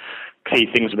the key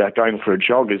things about going for a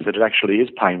jog is that it actually is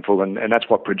painful, and that's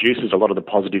what produces a lot of the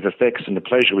positive effects and the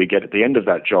pleasure we get at the end of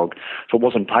that jog. If it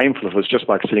wasn't painful, if it was just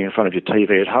like sitting in front of your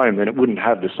TV at home, then it wouldn't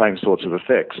have the same sorts of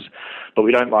effects. But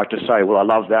we don't like to say, well, I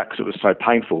love that because it was so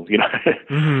painful,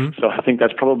 Mm-hmm. So I think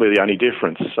that's probably the only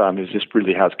difference, is just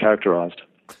really how it's characterized.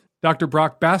 Dr.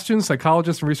 Brock Bastian,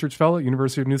 psychologist and research fellow at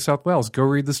University of New South Wales. Go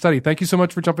read the study. Thank you so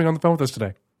much for jumping on the phone with us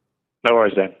today. No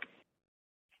worries, Dan.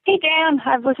 Hey, Dan.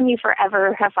 I've listened to you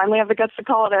forever. I finally have the guts to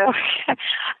call it out.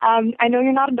 I know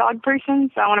you're not a dog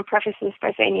person, so I want to preface this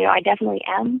by saying, I definitely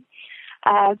am.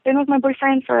 I've been with my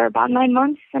boyfriend for about 9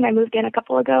 months, and I moved in a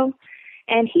couple ago.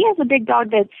 And he has a big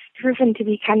dog that's proven to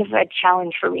be kind of a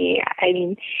challenge for me. I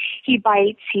mean, he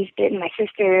bites. He's bitten my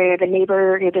sister, the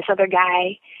neighbor, this other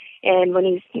guy. And when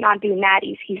he's not doing that,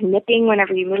 he's nipping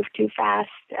whenever you move too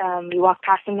fast. You walk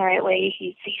past him the right way,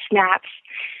 he snaps.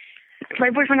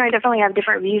 My boyfriend and I definitely have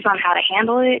different views on how to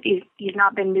handle it. He's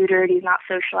not been neutered. He's not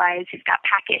socialized. He's got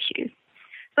pack issues.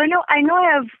 So I know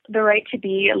I have the right to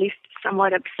be at least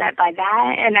somewhat upset by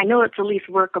that, and I know it's at least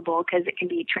workable because it can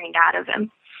be trained out of him.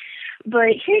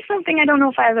 But here's something I don't know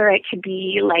if I have the right to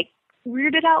be,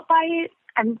 weirded out by it.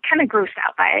 I'm kind of grossed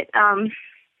out by it.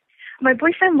 My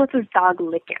boyfriend lets his dog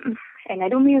lick him, and I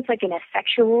don't mean it's in a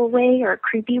sexual way or a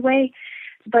creepy way,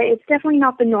 but it's definitely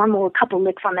not the normal couple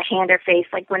licks on the hand or face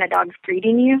like when a dog's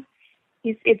greeting you.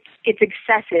 It's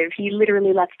excessive. He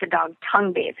literally lets the dog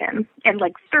tongue bathe him, and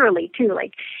thoroughly too,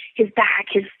 his back,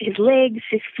 his legs,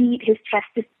 his feet, his chest,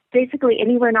 just basically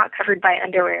anywhere not covered by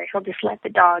underwear. He'll just let the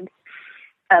dog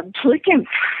lick him.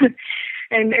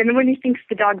 And when he thinks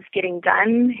the dog's getting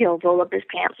done, he'll roll up his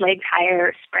pant legs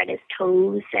higher, spread his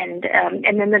toes, and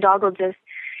then the dog will just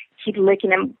keep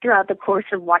licking him throughout the course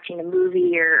of watching a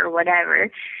movie or whatever.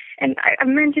 And I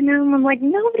mentioned to him, I'm like,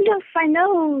 nobody else I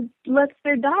know lets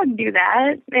their dog do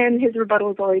that. And his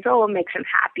rebuttal is always, it makes him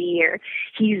happy, or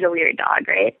he's a weird dog,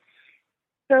 right?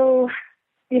 So,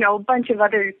 a bunch of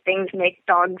other things make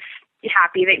dogs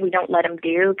happy that we don't let them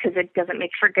do because it doesn't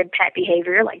make for good pet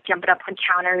behavior, like jumping up on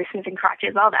counters, sniffing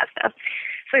crotches, all that stuff.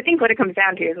 So I think what it comes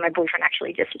down to is my boyfriend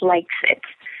actually just likes it.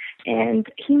 And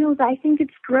he knows I think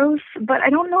it's gross, but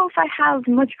I don't know if I have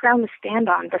much ground to stand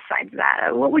on besides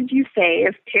that. What would you say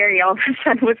if Terry all of a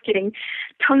sudden was getting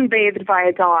tongue-bathed by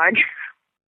a dog?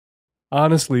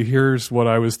 Honestly, here's what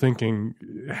I was thinking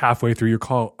halfway through your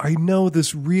call. I know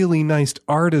this really nice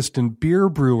artist and beer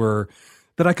brewer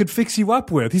that I could fix you up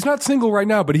with. He's not single right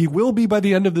now, but he will be by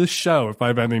the end of this show if I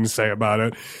have anything to say about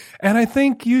it. And I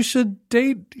think you should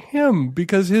date him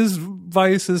because his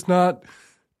vice is not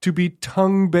to be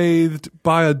tongue-bathed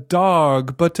by a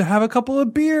dog, but to have a couple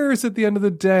of beers at the end of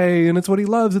the day. And it's what he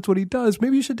loves. It's what he does.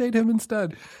 Maybe you should date him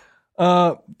instead.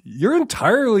 You're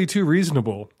entirely too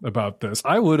reasonable about this.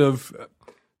 I would have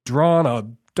drawn a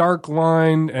dark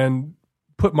line and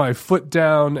put my foot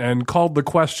down and called the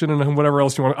question and whatever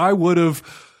else you want. I would have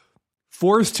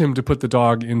forced him to put the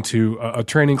dog into a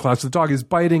training class. The dog is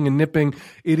biting and nipping.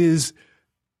 It is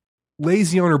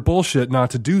lazy owner bullshit not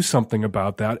to do something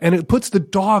about that. And it puts the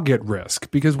dog at risk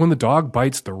because when the dog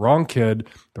bites the wrong kid,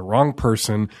 the wrong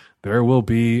person, there will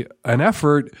be an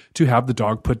effort to have the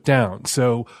dog put down.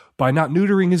 So by not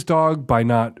neutering his dog, by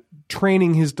not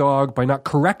training his dog, by not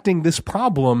correcting this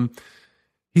problem,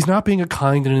 he's not being a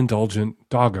kind and indulgent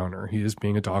dog owner. He is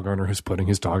being a dog owner who's putting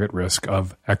his dog at risk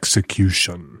of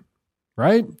execution,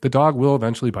 right? The dog will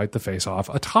eventually bite the face off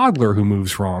a toddler who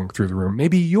moves wrong through the room.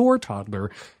 Maybe your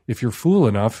toddler, if you're fool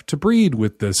enough to breed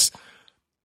with this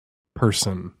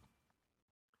person.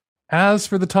 As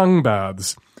for the tongue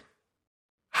baths,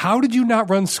 how did you not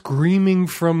run screaming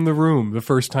from the room the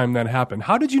first time that happened?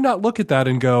 How did you not look at that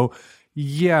and go,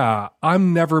 yeah,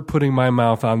 I'm never putting my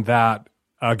mouth on that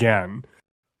again?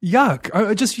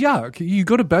 Yuck. Just yuck. You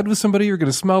go to bed with somebody, you're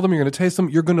going to smell them, you're going to taste them,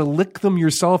 you're going to lick them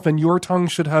yourself, and your tongue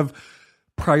should have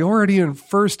priority and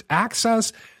first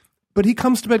access. But he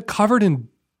comes to bed covered in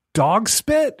dog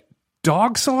spit,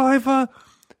 dog saliva.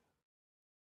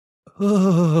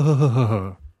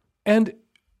 Ugh. And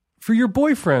for your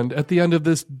boyfriend at the end of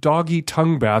this doggy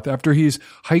tongue bath, after he's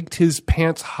hiked his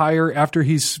pants higher, after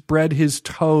he's spread his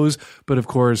toes, but of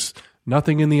course,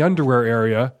 nothing in the underwear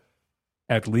area,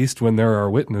 at least when there are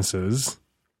witnesses.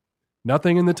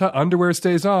 Nothing in the underwear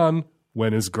stays on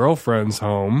when his girlfriend's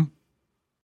home.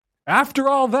 After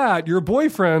all that, your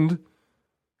boyfriend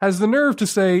has the nerve to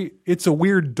say, it's a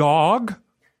weird dog.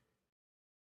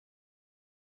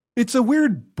 It's a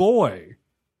weird boy.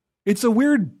 It's a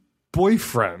weird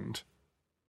boyfriend.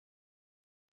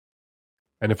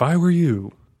 And if I were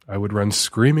you, I would run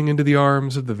screaming into the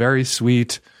arms of the very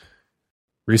sweet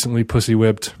recently pussy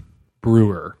whipped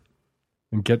brewer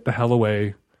and get the hell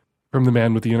away from the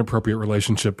man with the inappropriate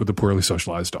relationship with the poorly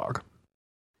socialized dog.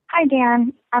 Hi,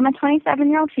 Dan. I'm a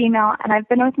 27-year-old female, and I've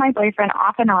been with my boyfriend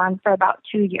off and on for about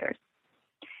 2 years.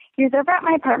 He was over at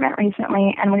my apartment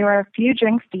recently, and we were a few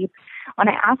drinks deep when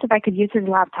I asked if I could use his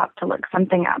laptop to look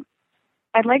something up.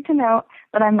 I'd like to note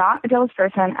that I'm not a jealous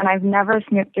person, and I've never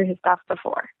snooped through his stuff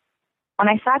before. When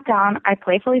I sat down, I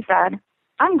playfully said,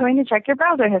 "I'm going to check your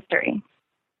browser history."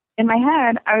 In my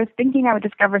head, I was thinking I would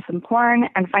discover some porn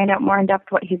and find out more in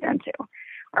depth what he's into,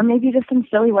 or maybe just some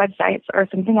silly websites or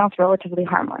something else relatively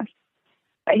harmless.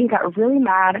 But he got really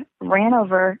mad, ran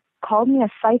over, called me a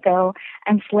psycho,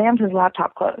 and slammed his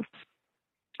laptop closed.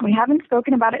 We haven't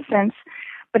spoken about it since,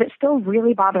 but it's still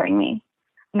really bothering me.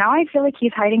 Now I feel like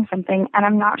he's hiding something, and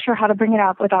I'm not sure how to bring it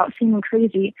up without seeming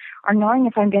crazy or knowing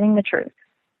if I'm getting the truth.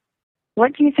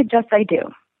 What do you suggest I do?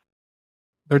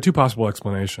 There are two possible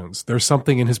explanations. There's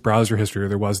something in his browser history, or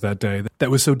there was that day, that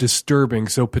was so disturbing,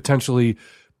 so potentially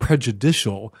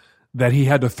prejudicial, that he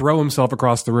had to throw himself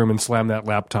across the room and slam that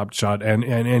laptop shut,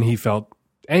 and he felt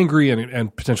angry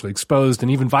and potentially exposed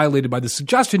and even violated by the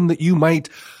suggestion that you might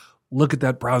look at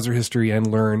that browser history and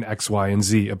learn X, Y, and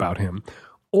Z about him.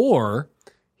 Or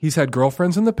he's had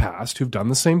girlfriends in the past who've done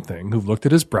the same thing, who've looked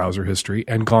at his browser history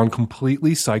and gone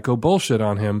completely psycho bullshit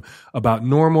on him about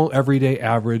normal, everyday,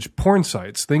 average porn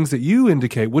sites, things that you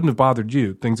indicate wouldn't have bothered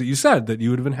you, things that you said that you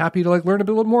would have been happy to learn a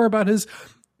bit more about his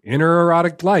inner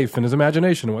erotic life and his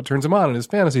imagination and what turns him on and his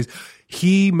fantasies.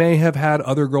 He may have had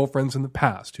other girlfriends in the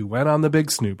past who went on the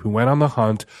big snoop, who went on the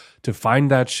hunt to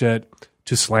find that shit,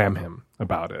 to slam him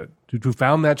about it, who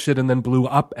found that shit and then blew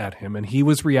up at him. And he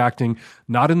was reacting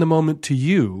not in the moment to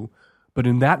you, but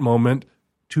in that moment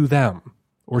to them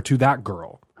or to that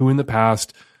girl who in the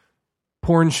past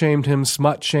porn shamed him,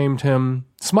 smut shamed him,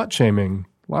 smut shaming.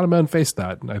 A lot of men face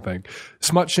that, I think.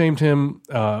 Smut shamed him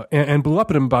and blew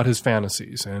up at him about his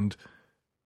fantasies. And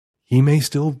he may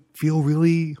still feel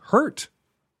really hurt.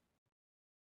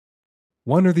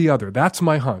 One or the other. That's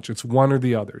my hunch. It's one or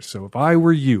the other. So if I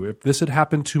were you, if this had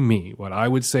happened to me, what I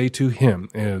would say to him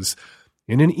is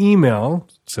in an email,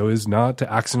 so as not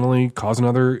to accidentally cause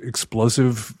another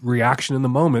explosive reaction in the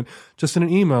moment, just in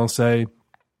an email say,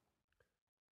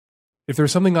 if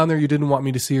there's something on there you didn't want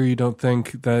me to see or you don't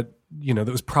think that, that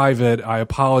was private, I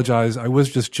apologize. I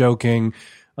was just joking.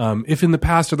 If in the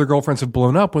past other girlfriends have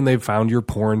blown up when they've found your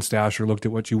porn stash or looked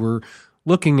at what you were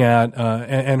looking at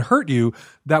and hurt you,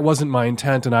 that wasn't my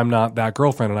intent, and I'm not that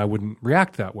girlfriend, and I wouldn't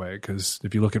react that way. Because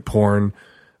if you look at porn,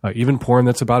 even porn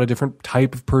that's about a different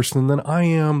type of person than I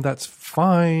am, that's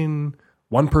fine.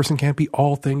 One person can't be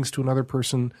all things to another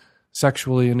person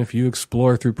sexually, and if you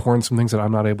explore through porn some things that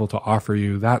I'm not able to offer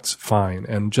you, that's fine.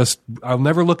 And just, I'll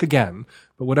never look again,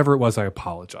 but whatever it was, I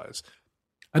apologize.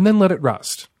 And then let it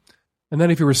rest. And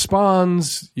then if he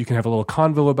responds, you can have a little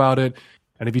convo about it.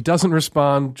 And if he doesn't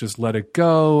respond, just let it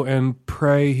go and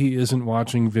pray he isn't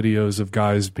watching videos of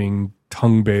guys being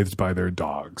tongue-bathed by their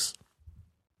dogs.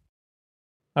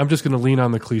 I'm just going to lean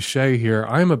on the cliche here.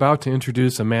 I'm about to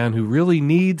introduce a man who really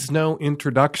needs no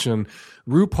introduction.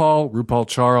 RuPaul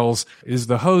Charles, is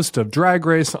the host of Drag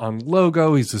Race on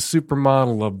Logo. He's a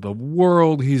supermodel of the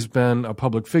world. He's been a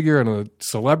public figure and a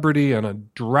celebrity and a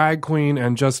drag queen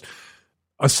and just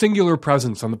a singular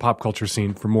presence on the pop culture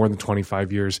scene for more than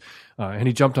 25 years. And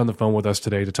he jumped on the phone with us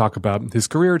today to talk about his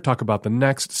career, talk about the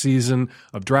next season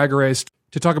of Drag Race,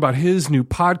 to talk about his new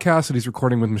podcast that he's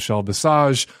recording with Michelle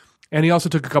Visage. And he also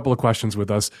took a couple of questions with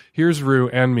us. Here's Ru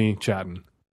and me chatting.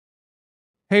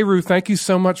 Hey, Ru, thank you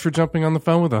so much for jumping on the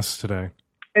phone with us today.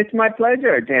 It's my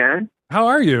pleasure, Dan. How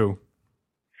are you?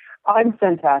 I'm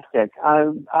fantastic.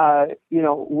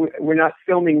 We're not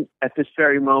filming at this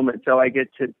very moment, so I get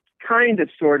to kind of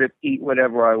sort of eat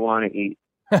whatever I want to eat.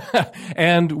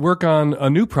 And work on a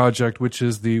new project, which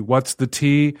is the What's the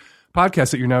Tea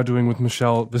podcast that you're now doing with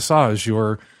Michelle Visage,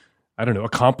 your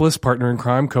accomplice, partner in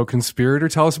crime, co-conspirator.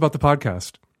 Tell us about the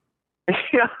podcast.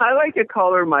 Yeah, I like to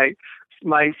call her my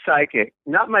psychic.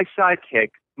 Not my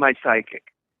sidekick, my psychic.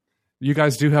 You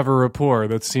guys do have a rapport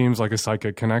that seems like a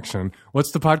psychic connection.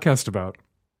 What's the podcast about?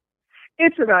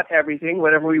 It's about everything,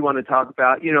 whatever we want to talk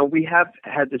about. We have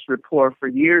had this rapport for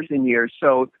years and years,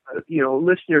 so,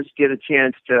 listeners get a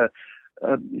chance to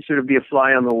sort of be a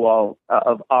fly on the wall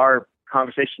of our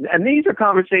conversation. And these are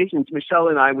conversations Michelle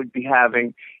and I would be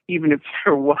having even if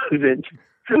there wasn't,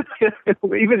 even if it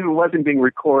wasn't being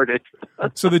recorded.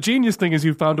 So the genius thing is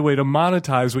you found a way to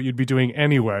monetize what you'd be doing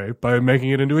anyway by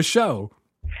making it into a show.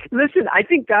 Listen, I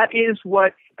think that is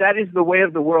the way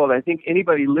of the world. I think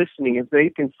anybody listening, if they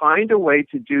can find a way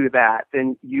to do that,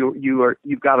 then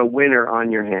you've got a winner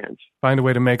on your hands. Find a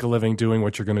way to make a living doing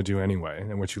what you're going to do anyway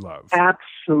and what you love.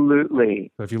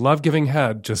 Absolutely. So if you love giving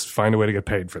head, just find a way to get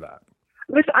paid for that.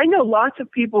 Listen, I know lots of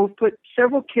people who've put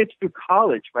several kids through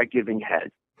college by giving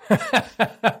head.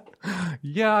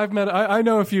 Yeah, I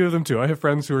know a few of them too. I have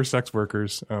friends who are sex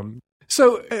workers.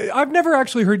 So I've never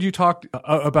actually heard you talk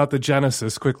about the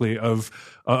genesis quickly of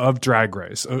Drag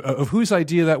Race, of whose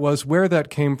idea that was, where that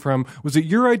came from. Was it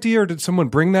your idea or did someone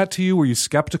bring that to you? Were you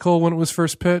skeptical when it was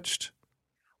first pitched?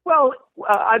 Well,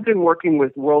 I've been working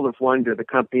with World of Wonder, the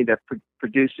company that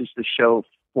produces the show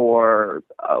for,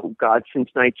 since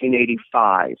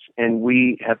 1985. And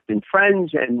we have been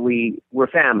friends and we're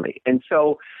family. And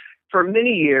so for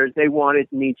many years, they wanted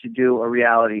me to do a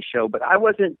reality show, but I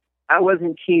wasn't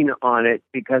keen on it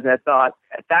because I thought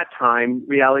at that time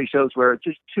reality shows were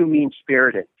just too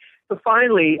mean-spirited. So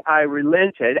finally, I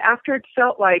relented after it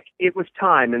felt like it was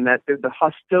time and that the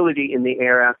hostility in the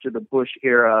air after the Bush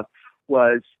era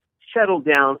was settled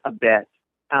down a bit.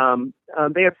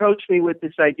 They approached me with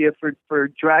this idea for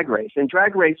Drag Race. And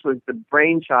Drag Race was the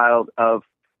brainchild of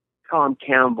Tom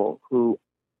Campbell, who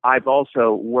I've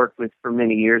also worked with for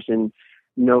many years and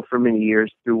know for many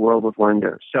years through World of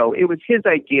Wonder. So it was his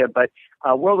idea, but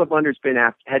World of Wonder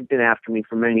had been after me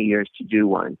for many years to do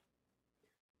one.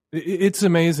 It's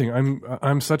amazing.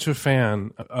 I'm such a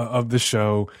fan of the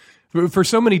show for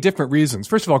so many different reasons.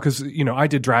 First of all, because I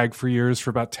did drag for years, for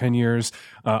about 10 years.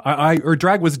 Or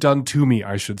drag was done to me,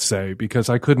 I should say, because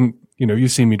I couldn't.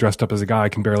 You've seen me dressed up as a guy. I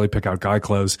can barely pick out guy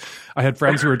clothes. I had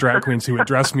friends who were drag queens who would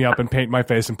dress me up and paint my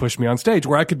face and push me on stage,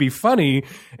 where I could be funny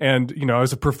and I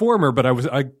was a performer, but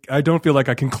I don't feel like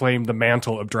I can claim the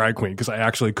mantle of drag queen because I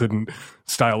actually couldn't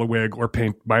style a wig or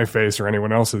paint my face or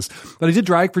anyone else's. But I did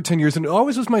drag for 10 years, and it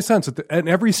always was my sense that in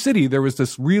every city there was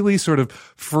this really sort of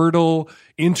fertile,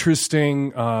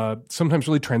 interesting, sometimes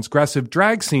really transgressive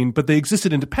drag scene, but they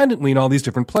existed independently in all these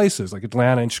different places, like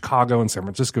Atlanta and Chicago and San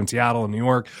Francisco and Seattle and New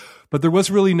York. But there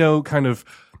was really no kind of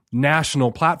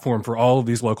national platform for all of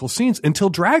these local scenes until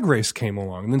Drag Race came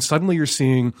along. And then suddenly you're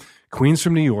seeing queens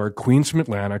from New York, queens from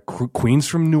Atlanta, queens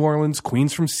from New Orleans,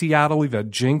 queens from Seattle. We've had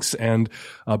Jinx and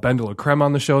Ben de la Creme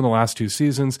on the show in the last 2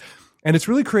 seasons. And it's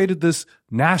really created this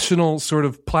national sort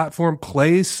of platform,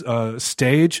 place,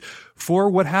 stage for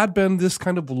what had been this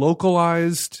kind of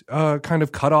localized, kind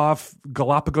of cut off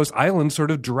Galapagos Island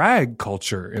sort of drag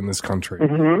culture in this country.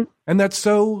 Mm-hmm. And that's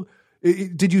so...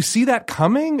 Did you see that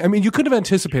coming? I mean, you could have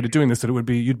anticipated doing this, that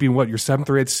you'd be what, your 7th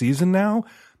or 8th season now?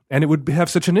 And it would have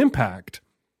such an impact.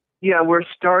 Yeah, we're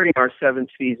starting our 7th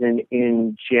season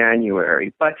in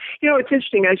January. But, it's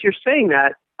interesting, as you're saying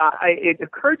that, it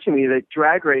occurred to me that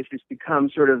Drag Race has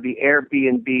become sort of the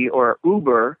Airbnb or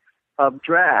Uber of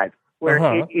drag, where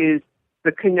it is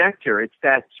the connector. It's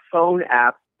that phone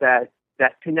app that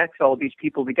connects all these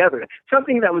people together.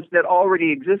 Something that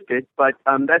already existed, but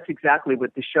that's exactly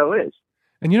what the show is.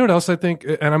 And you know what else I think?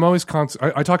 And I'm always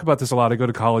I talk about this a lot. I go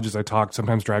to colleges, I talk,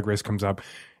 sometimes Drag Race comes up.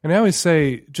 And I always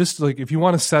say, just like, if you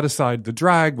want to set aside the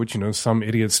drag, which, some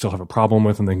idiots still have a problem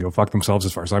with and they can go fuck themselves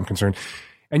as far as I'm concerned,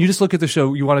 and you just look at the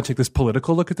show, you want to take this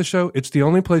political look at the show, it's the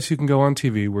only place you can go on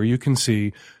TV where you can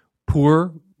see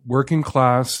poor, working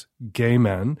class, gay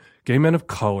men of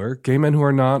color, gay men who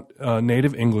are not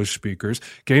native English speakers,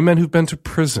 gay men who've been to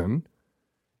prison,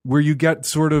 where you get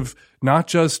sort of not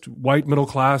just white middle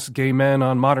class gay men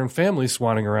on Modern Family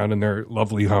swanning around in their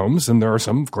lovely homes, and there are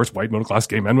some, of course, white middle class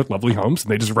gay men with lovely homes,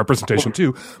 and they deserve representation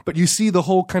too, but you see the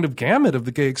whole kind of gamut of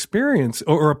the gay experience,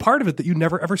 or a part of it that you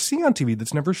never ever see on TV,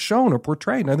 that's never shown or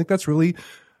portrayed, and I think that's really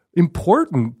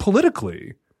important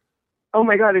politically. Oh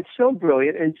my God, it's so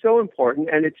brilliant and so important,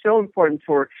 and it's so important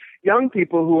for young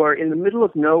people who are in the middle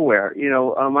of nowhere.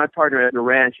 My partner had a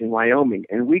ranch in Wyoming,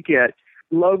 and we get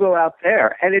logo out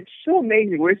there, and it's so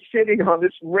amazing. We're sitting on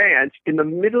this ranch in the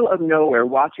middle of nowhere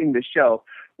watching the show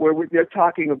where they're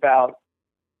talking about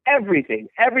everything.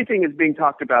 Everything is being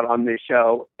talked about on this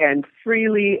show, and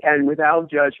freely and without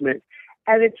judgment.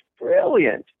 And it's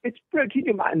brilliant. It's brilliant. Can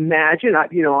you imagine?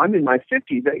 I'm in my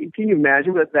 50s. Can you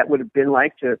imagine what that would have been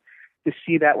like to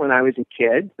see that when I was a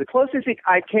kid? The closest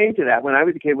I came to that when I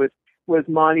was a kid was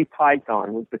Monty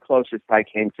Python, was the closest I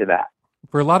came to that.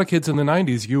 For a lot of kids in the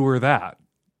 90s, you were that.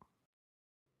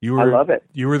 I love it.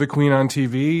 You were the queen on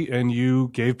TV, and you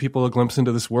gave people a glimpse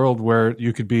into this world where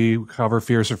you could be however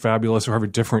fierce or fabulous or however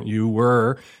different you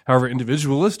were, however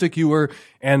individualistic you were,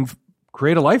 and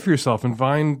create a life for yourself and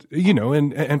find,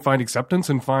 and find acceptance,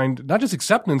 and find not just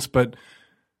acceptance, but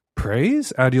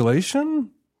praise, adulation,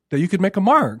 that you could make a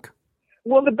mark.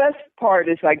 Well, the best part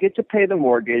is I get to pay the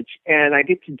mortgage and I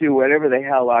get to do whatever the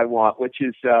hell I want, which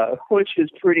is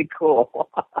pretty cool.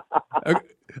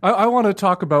 I want to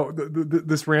talk about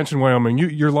this ranch in Wyoming.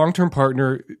 Your long-term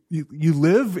partner, you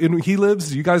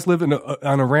guys live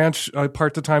on a ranch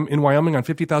part of the time in Wyoming on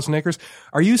 50,000 acres.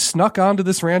 Are you snuck onto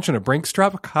this ranch in a Brinks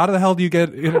truck? How the hell do you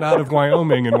get in and out of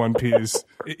Wyoming in one piece?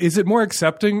 Is it more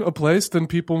accepting a place than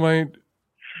people might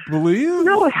believe?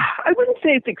 No, I wouldn't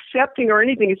say it's accepting or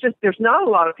anything. It's just there's not a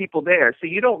lot of people there, so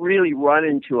you don't really run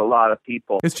into a lot of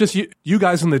people. It's just you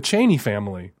guys in the Cheney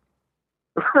family.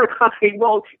 Right.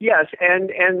 Well, yes, and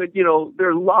there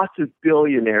are lots of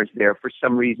billionaires there for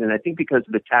some reason. I think because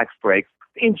of the tax breaks.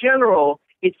 In general,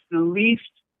 it's the least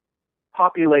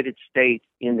populated state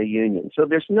in the union, so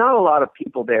there's not a lot of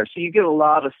people there. So you get a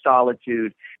lot of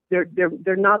solitude.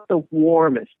 They're not the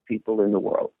warmest people in the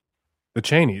world. The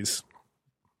Cheneys.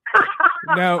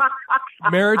 Now,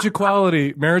 marriage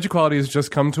equality has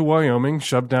just come to Wyoming,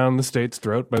 shoved down the state's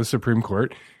throat by the Supreme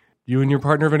Court. You and your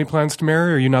partner have any plans to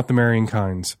marry, or are you not the marrying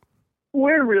kinds?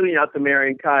 We're really not the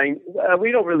marrying kind.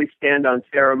 We don't really stand on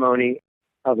ceremony.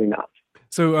 Probably not.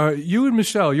 So you and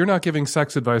Michelle, you're not giving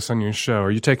sex advice on your show.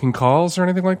 Are you taking calls or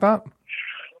anything like that?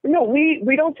 No,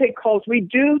 we don't take calls. We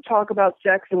do talk about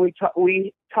sex, and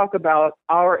we talk about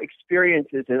our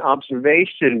experiences and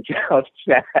observations of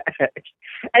sex.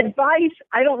 Advice,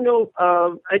 I don't know.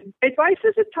 Advice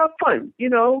is a tough one,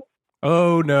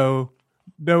 Oh, no.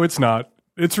 No, it's not.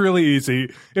 It's really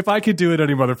easy. If I could do it,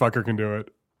 any motherfucker can do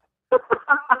it.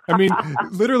 I mean,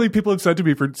 literally, people have said to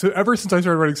me ever since I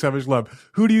started writing Savage Love,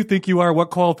 who do you think you are? What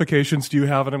qualifications do you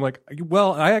have? And I'm like,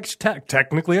 well, I actually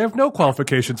technically I have no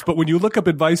qualifications. But when you look up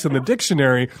advice in the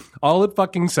dictionary, all it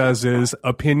fucking says is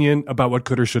opinion about what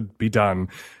could or should be done.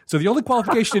 So the only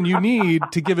qualification you need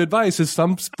to give advice is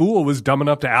some fool was dumb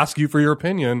enough to ask you for your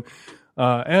opinion.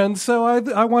 And so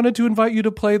I wanted to invite you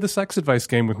to play the sex advice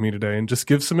game with me today and just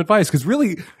give some advice, because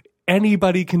really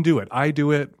anybody can do it. I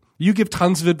do it. You give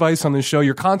tons of advice on this show.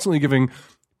 You're constantly giving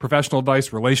professional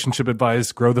advice, relationship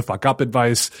advice, grow the fuck up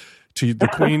advice to the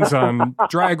queens on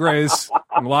Drag Race.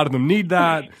 And a lot of them need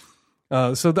that.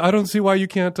 So I don't see why you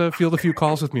can't field a few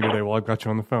calls with me today while I've got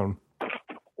you on the phone.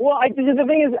 Well, the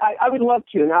thing is, I would love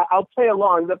to, and I'll play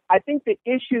along. I think the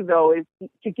issue, though, is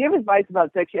to give advice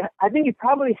about sex, I think you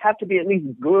probably have to be at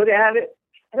least good at it.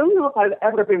 I don't know if I've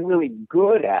ever been really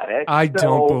good at it. I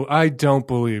don't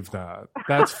believe that.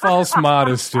 That's false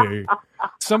modesty.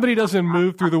 Somebody doesn't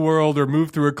move through the world or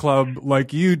move through a club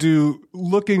like you do,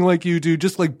 looking like you do,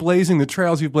 just like blazing the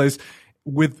trails you blaze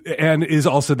and is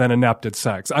also then inept at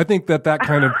sex. I think that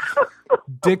kind of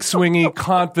dick swinging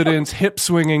confidence, hip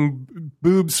swinging,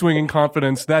 boob swinging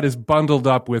confidence, that is bundled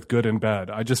up with good and bad.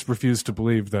 I just refuse to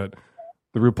believe that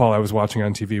the RuPaul I was watching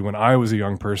on TV when I was a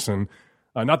young person,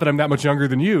 not that I'm that much younger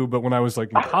than you, but when I was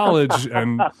like in college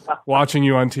and watching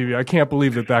you on TV, I can't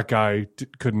believe that guy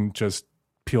couldn't just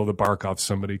peel the bark off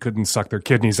somebody, couldn't suck their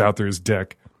kidneys out through his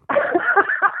dick.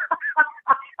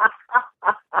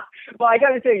 Well, I got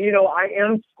to say, I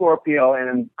am Scorpio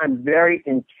and I'm very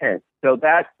intense. So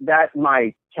that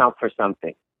might count for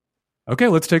something. Okay,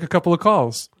 let's take a couple of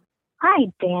calls. Hi,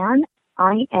 Dan.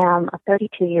 I am a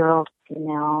 32-year-old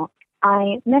female.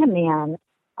 I met a man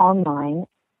online,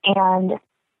 and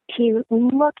he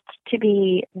looked to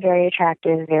be very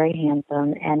attractive, very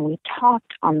handsome, and we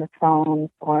talked on the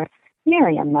phone for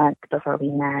nearly a month before we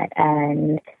met,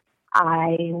 and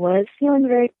I was feeling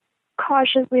very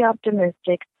cautiously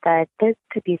optimistic that this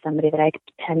could be somebody that I could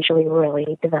potentially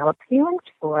really develop feelings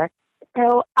for.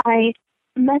 So I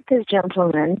met this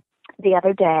gentleman the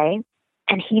other day,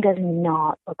 and he does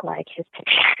not look like his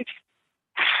pictures.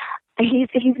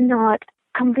 He's not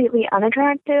completely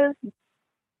unattractive,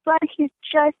 but he's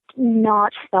just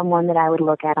not someone that I would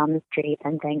look at on the street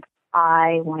and think,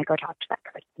 I want to go talk to that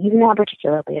person. He's not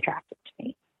particularly attractive to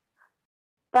me.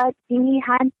 But we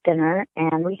had dinner,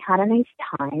 and we had a nice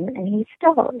time, and he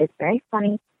still is very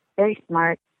funny, very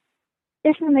smart.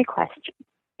 This is my question.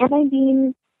 Am I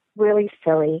being really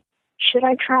silly? Should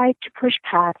I try to push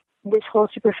past this whole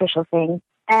superficial thing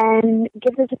and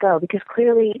give this a go? Because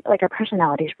clearly, our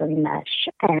personalities really mesh,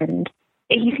 and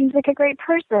he seems like a great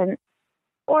person.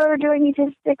 Or do I need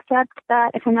to accept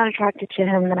that if I'm not attracted to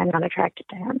him, then I'm not attracted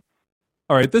to him?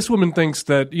 All right, this woman thinks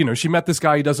that, she met this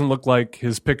guy, he doesn't look like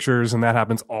his pictures, and that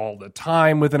happens all the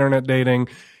time with internet dating.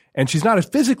 And she's not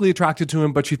physically attracted to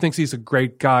him, but she thinks he's a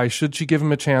great guy. Should she give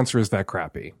him a chance, or is that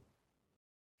crappy?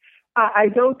 I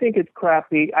don't think it's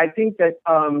crappy. I think that,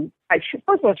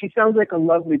 first of all, she sounds like a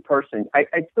lovely person.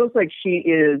 It feels like she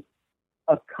is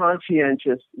a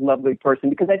conscientious, lovely person,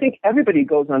 because I think everybody who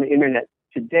goes on the internet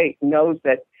to date knows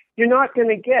that you're not going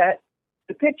to get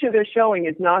The picture they're showing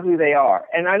is not who they are.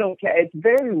 And I don't care. It's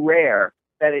very rare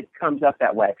that it comes up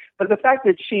that way. But the fact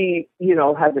that she,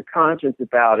 has a conscience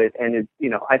about it and is,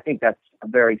 I think that's a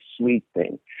very sweet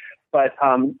thing. But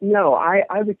no,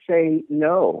 I would say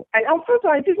no. And also,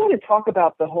 I just want to talk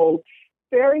about the whole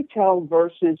fairy tale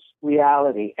versus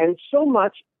reality. And so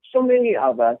many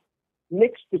of us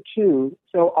mix the two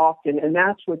so often, and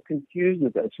that's what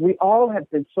confuses us. We all have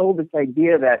been sold this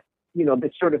idea that,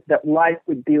 that life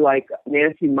would be like a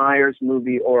Nancy Meyers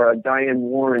movie or a Diane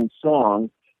Warren song,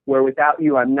 where without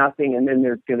you, I'm nothing, and then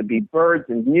there's going to be birds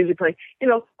and music playing.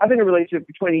 I've been in a relationship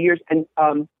for 20 years, and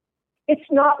it's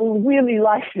not really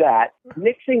like that.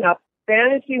 Mixing up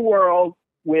fantasy world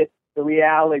with the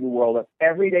reality world of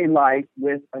everyday life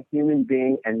with a human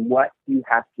being and what you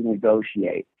have to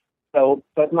negotiate. So,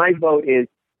 but my vote is,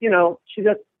 she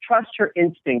does trust her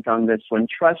instinct on this one.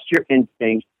 Trust your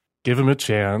instinct. Give him a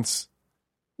chance.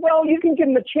 Well, you can give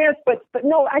him a chance, but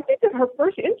no, I think that her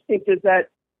first instinct is that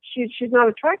she's not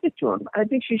attracted to him. I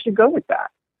think she should go with that.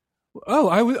 Oh,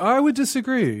 I would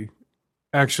disagree,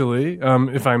 actually,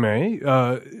 if I may.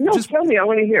 Tell me. I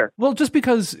want to hear. Well, just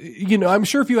because, I'm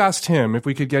sure if you asked him, if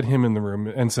we could get him in the room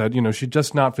and said, she's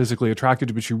just not physically attracted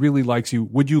to you, but she really likes you,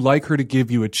 would you like her to give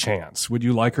you a chance? Would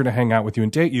you like her to hang out with you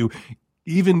and date you,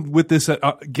 even with this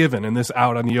given and this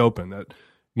out on the open that,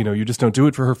 you just don't do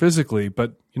it for her physically,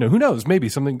 but, who knows? Maybe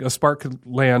a spark could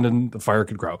land and the fire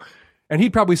could grow. And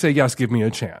he'd probably say, yes, give me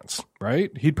a chance,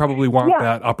 right? He'd probably want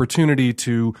that opportunity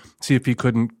to see if he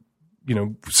couldn't,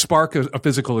 spark a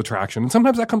physical attraction. And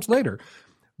sometimes that comes later.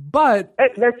 But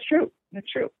that's true.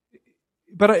 That's true.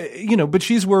 But, but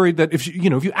she's worried that if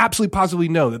you absolutely positively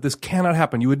know that this cannot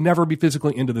happen, you would never be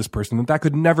physically into this person, that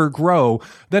could never grow,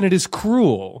 then it is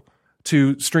cruel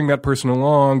to string that person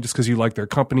along just because you like their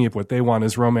company if what they want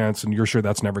is romance and you're sure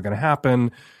that's never going to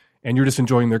happen. And you're just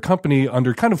enjoying their company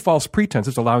under kind of false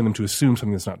pretenses, allowing them to assume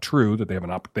something that's not true, that they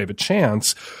have a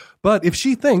chance. But if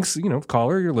she thinks,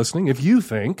 caller, you're listening, if you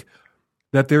think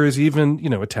that there is even,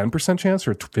 a 10% chance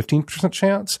or a 15%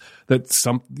 chance that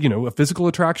a physical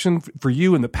attraction for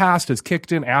you in the past has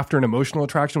kicked in after an emotional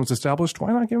attraction was established,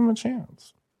 why not give him a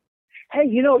chance? Hey,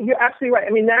 you're absolutely right.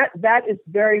 I mean, that is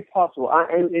very possible.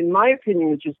 And in my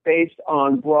opinion, it's just based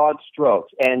on broad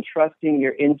strokes and trusting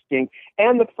your instinct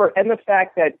and the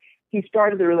fact that he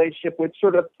started the relationship with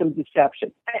sort of some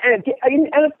deception. And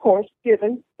of course,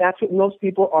 given that's what most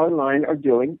people online are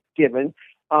doing, given.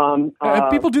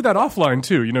 People do that offline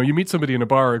too. You meet somebody in a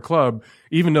bar or a club,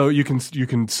 even though you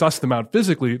can suss them out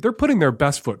physically, they're putting their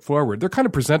best foot forward. They're kind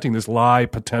of presenting this lie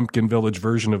Potemkin village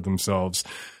version of themselves.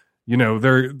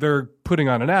 They're putting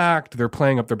on an act. They're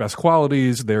playing up their best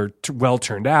qualities. They're well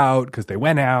turned out because they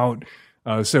went out.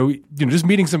 So just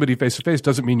meeting somebody face to face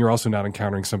doesn't mean you're also not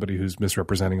encountering somebody who's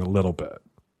misrepresenting a little bit.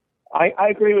 I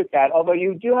agree with that. Although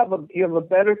you have a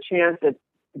better chance at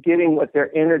getting what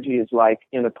their energy is like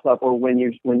in a club or when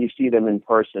you see them in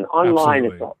person.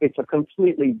 Online, it's a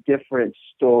completely different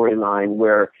storyline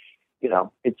where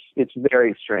it's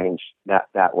very strange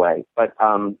that way. But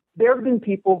there have been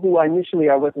people who initially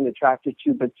I wasn't attracted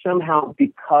to, but somehow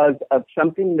because of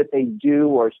something that they do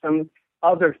or some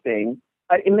other thing,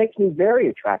 it makes me very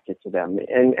attracted to them.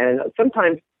 And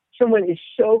sometimes someone is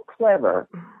so clever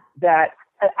that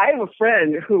I have a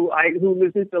friend who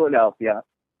lives in Philadelphia,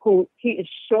 who he is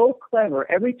so clever.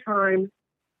 Every time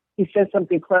he says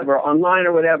something clever online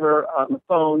or whatever on the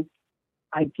phone,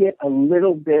 I get a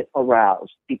little bit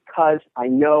aroused because I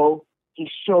know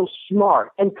he's so smart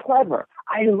and clever.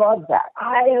 I love that.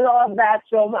 I love that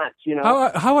so much,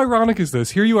 How ironic is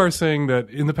this? Here you are saying that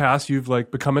in the past you've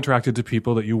become attracted to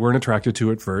people that you weren't attracted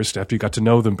to at first after you got to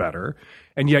know them better.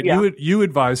 And yet you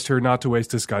advised her not to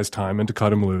waste this guy's time and to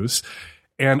cut him loose.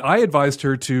 And I advised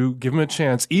her to give him a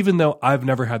chance, even though I've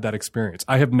never had that experience.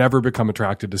 I have never become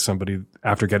attracted to somebody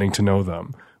after getting to know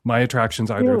them. My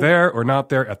attraction's either there or not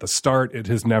there. At the start, it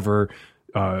has never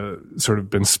sort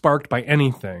of been sparked by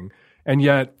anything. And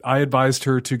yet I advised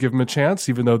her to give him a chance,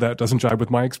 even though that doesn't jibe with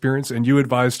my experience. And you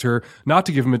advised her not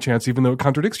to give him a chance, even though it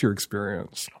contradicts your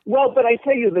experience. Well, but I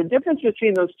tell you, the difference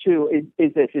between those two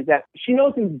is that she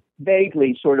knows him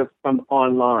vaguely sort of from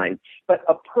online. But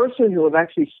a person who have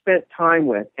actually spent time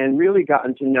with and really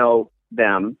gotten to know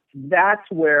them, that's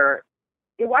where,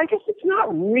 I guess it's not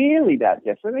really that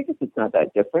different. I guess it's not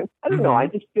that different. I don't know. I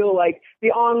just feel like the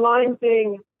online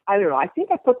thing, I don't know. I think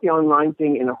I put the online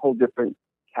thing in a whole different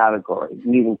category,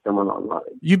 meeting someone online.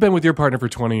 You've been with your partner for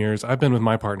 20 years. I've been with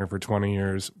my partner for 20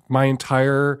 years. My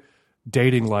entire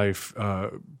dating life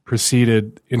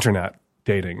preceded internet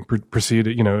dating,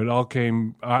 preceded, it all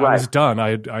came, I was done. I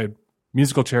had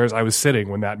musical chairs I was sitting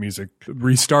when that music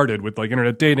restarted with like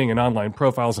internet dating and online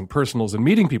profiles and personals and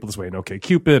meeting people this way and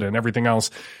OkCupid and everything else.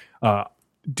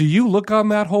 Do you look on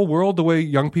that whole world the way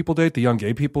young people date, the young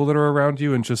gay people that are around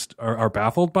you, and just are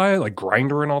baffled by it, like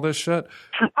Grindr and all this shit?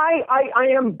 I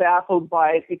am baffled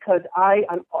by it because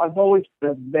I've always been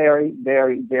a very,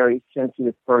 very, very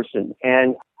sensitive person,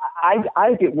 and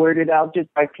I get weirded out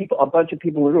just by a bunch of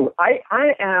people in the room.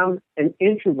 I am an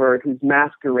introvert who's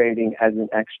masquerading as an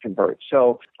extrovert,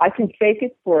 so I can fake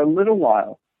it for a little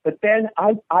while, but then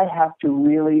I have to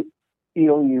really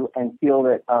feel you and feel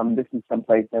that this is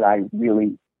someplace that I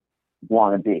really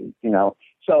want to be, you know.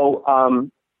 So,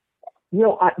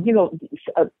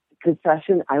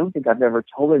 confession, I don't think I've ever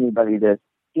told anybody this.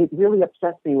 It really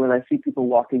upsets me when I see people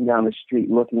walking down the street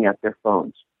looking at their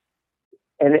phones.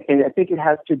 And I think it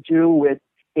has to do with,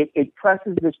 it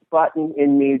presses this button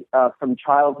in me from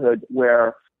childhood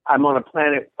where I'm on a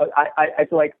planet, I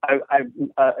feel like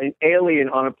I'm an alien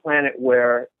on a planet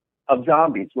of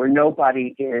zombies, where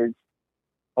nobody is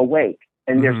awake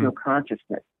and there's no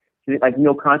consciousness, like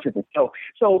no consciousness.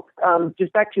 So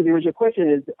just back to the original question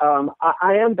is,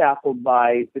 I am baffled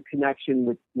by the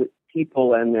connection with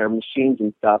people and their machines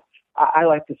and stuff. I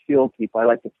like to feel people. I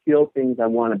like to feel things. I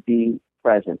want to be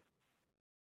present.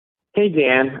 Hey,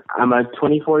 Dan. I'm a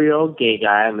 24-year-old gay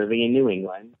guy living in New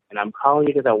England, and I'm calling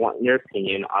you because I want your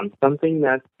opinion on something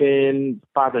that's been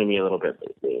bothering me a little bit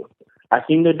lately. I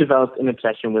seem to have developed an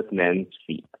obsession with men's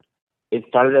feet. It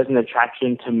started as an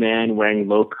attraction to men wearing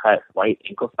low-cut white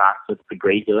ankle socks with the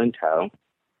gray heel and toe.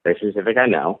 Very specific, I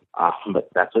know, but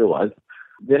that's what it was.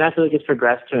 Then I feel like it's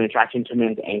progressed to an attraction to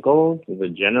men's ankles as a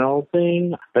general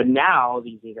thing. But now,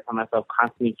 these days, I find myself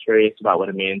constantly curious about what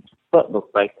a man's foot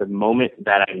looks like the moment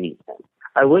that I meet him.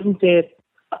 I wouldn't say it's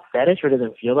a fetish or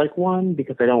doesn't feel like one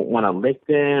because I don't want to lick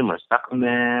them or suck on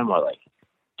them or, like,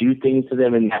 do things to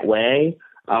them in that way.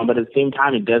 But at the same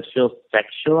time, it does feel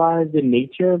sexualized in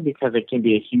nature because it can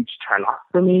be a huge turn off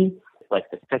for me. Like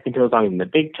the second toe is longer than the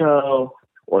big toe,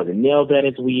 or the nail bed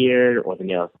is weird, or the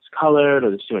nail is discolored, or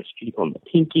there's too much cuticle in the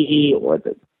pinky, or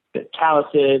the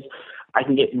calluses. I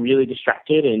can get really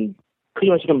distracted and pretty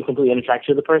much become completely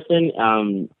unattracted to the person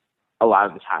a lot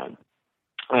of the time.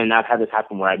 And I've had this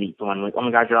happen where I meet someone and I'm like, oh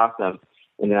my God, you're awesome.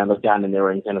 And then I look down and they're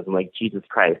wearing sandals. I'm like, Jesus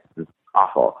Christ, this is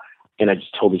awful. And I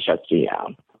just totally shut you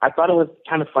down. I thought it was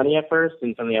kind of funny at first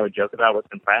and something I would joke about with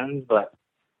some friends, but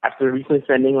after recently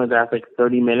spending like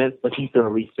 30 minutes looking through a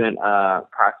recent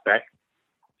prospect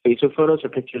Facebook photos or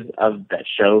pictures of that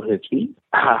show his feet,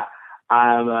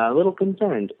 I'm a little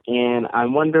concerned. And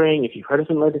I'm wondering if you've heard of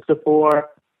something like this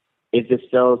before. Is this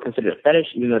still considered a fetish,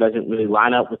 even though it doesn't really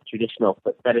line up with traditional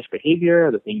foot fetish behavior,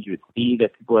 or the things you would see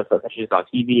that people with foot fetishes on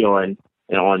TV or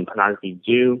on pornography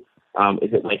do?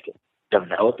 Is it like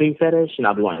developing fetish, and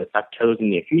I'll be wanting to suck toes in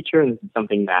the near future, and this is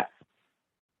something that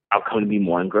I'll come to be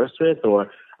more engrossed with, or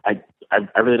I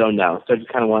really don't know. So I just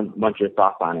kind of want your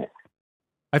thoughts on it.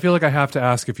 I feel like I have to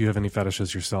ask if you have any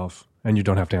fetishes yourself, and you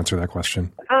don't have to answer that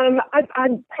question. I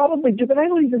probably do, but I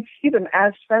don't even see them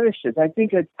as fetishes. I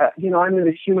think that, I'm in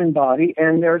a human body,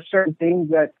 and there are certain things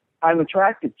that I'm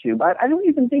attracted to, but I don't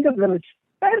even think of them as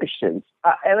fetishes.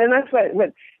 And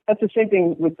that's the same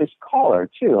thing with this caller,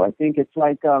 too. I think it's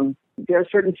like there are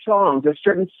certain songs, there are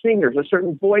certain singers, there are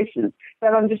certain voices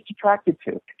that I'm just attracted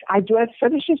to. I do have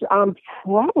fetishes.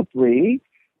 Probably.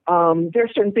 There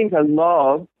are certain things I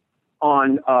love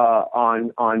on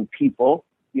people,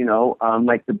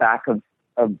 like the back of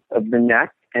the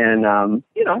neck and,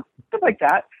 stuff like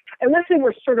that. Unless they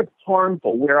were sort of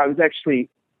harmful, where I was actually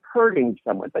hurting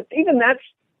someone. But even that's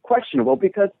questionable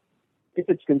because if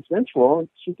it's consensual, it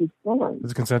should be fine. If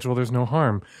it's consensual, there's no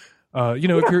harm.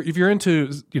 If you're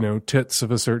into, tits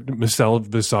of a certain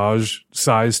visage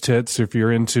size tits, if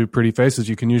you're into pretty faces,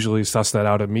 you can usually suss that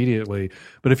out immediately.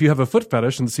 But if you have a foot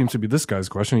fetish, and it seems to be this guy's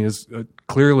question, he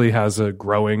clearly has a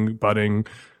growing, budding,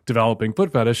 developing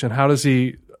foot fetish. And how does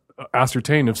he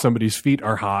ascertain if somebody's feet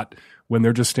are hot when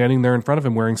they're just standing there in front of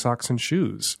him wearing socks and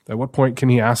shoes? At what point can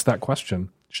he ask that question?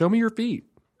 Show me your feet.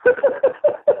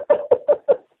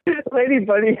 Lady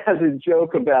Bunny has a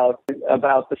joke about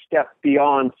the step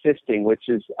beyond fisting, which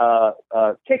is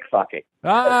kick fucking.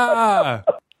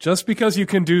 Just because you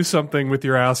can do something with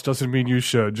your ass doesn't mean you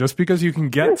should. Just because you can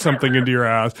get something into your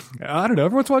ass. I don't know.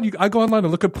 Every once in a while, I go online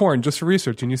and look at porn just for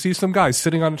research, and you see some guy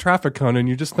sitting on a traffic cone, and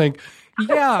you just think,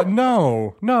 yeah,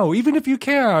 no, even if you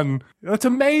can, it's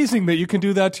amazing that you can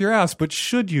do that to your ass, but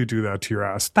should you do that to your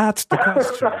ass? That's the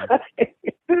question.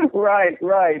 Right.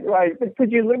 But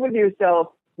could you live with yourself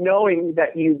knowing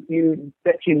that you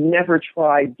never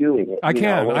tried doing it? I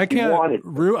can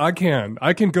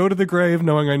go to the grave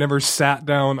knowing I never sat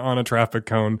down on a traffic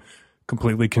cone,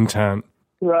 completely content.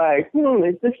 Right.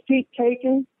 Is this feet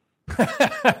taken?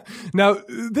 Now,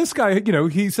 this guy,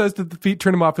 he says that the feet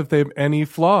turn him off if they have any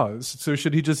flaws. So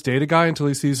should he just date a guy until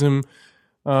he sees him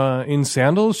in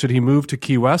sandals? Should he move to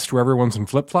Key West where everyone's in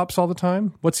flip-flops all the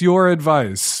time? What's your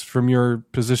advice from your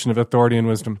position of authority and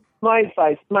wisdom? My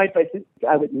advice is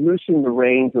I would loosen the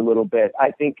reins a little bit.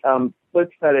 I think foot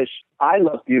fetish, I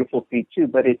love beautiful feet too,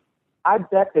 but I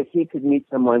bet that he could meet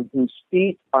someone whose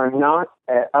feet are not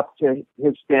up to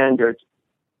his standards,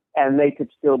 and they could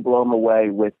still blow him away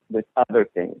with other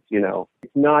things.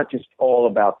 It's not just all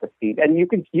about the feet. And you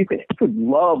could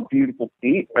love beautiful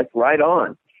feet. That's right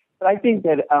on. But I think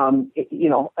that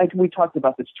like we talked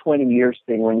about this 20 years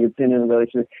thing when you've been in a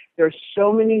relationship. There are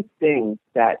so many things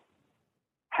that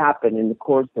happen in the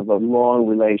course of a long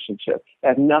relationship that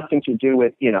have nothing to do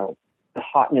with the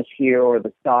hotness here or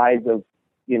the size of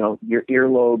your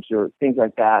earlobes or things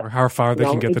like that. Or how far they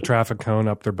can get the traffic cone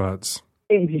up their butts.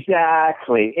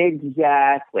 Exactly. And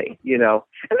there's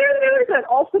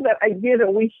also that idea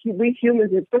that we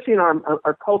humans, especially in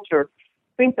our culture,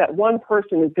 think that one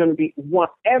person is going to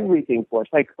want everything for us,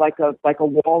 like a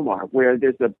Walmart where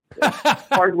there's a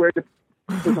hardware.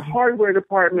 There's a hardware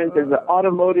department. There's an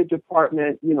automotive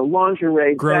department.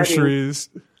 Lingerie, groceries.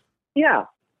 Bedding. Yeah,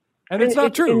 and it's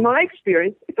not true. In my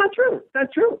experience, it's not true. It's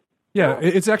not true. Yeah,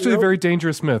 it's actually a very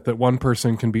dangerous myth that one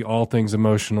person can be all things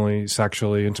emotionally,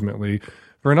 sexually, intimately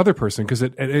for another person, because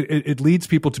it leads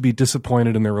people to be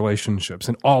disappointed in their relationships,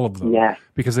 in all of them,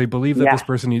 because they believe that this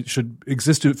person should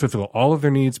exist to fulfill all of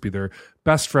their needs, be their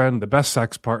best friend, the best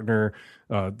sex partner,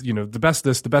 the best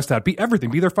this, the best that, be everything,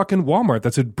 be their fucking Walmart.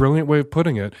 That's a brilliant way of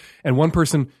putting it. And one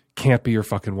person can't be your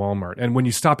fucking Walmart. And when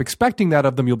you stop expecting that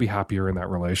of them, you'll be happier in that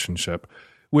relationship.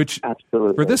 Which,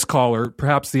 absolutely, for this caller,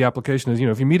 perhaps the application is,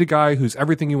 if you meet a guy who's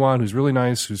everything you want, who's really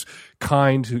nice, who's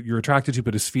kind, who you're attracted to,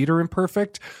 but his feet are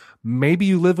imperfect, maybe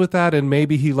you live with that, and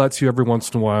maybe he lets you every once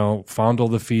in a while fondle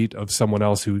the feet of someone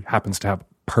else who happens to have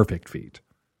perfect feet.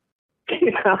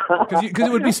 Because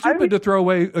it would be stupid to throw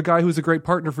away a guy who's a great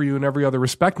partner for you in every other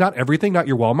respect. Not everything, not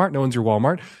your Walmart. No one's your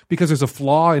Walmart. Because there's a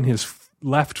flaw in his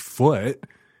left foot.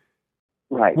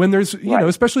 Right. When there's,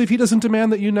 especially if he doesn't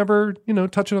demand that you never,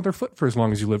 touch another foot for as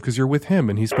long as you live because you're with him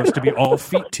and he's supposed to be all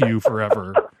feet to you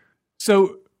forever.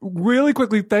 So really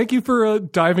quickly, thank you for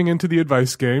diving into the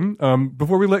advice game.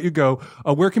 Before we let you go,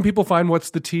 where can people find What's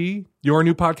the Tea, your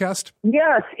new podcast?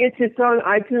 Yes, it's on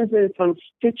iTunes and it's on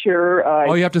Stitcher.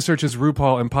 All you have to search is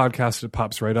RuPaul and podcast. It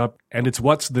pops right up. And it's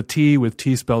What's the Tea with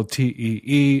T spelled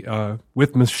T-E-E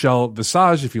with Michelle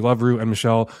Visage. If you love Ru and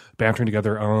Michelle bantering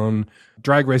together on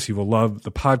Drag Race, you will love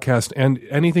the podcast. And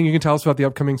anything you can tell us about the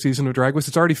upcoming season of Drag Race?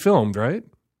 It's already filmed, right?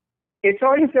 It's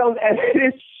already filmed, and it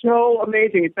is so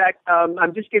amazing. In fact,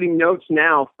 I'm just getting notes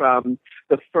now from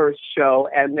the first show,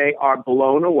 and they are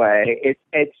blown away.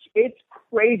 It's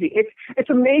crazy. It's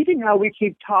amazing how we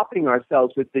keep topping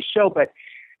ourselves with this show. But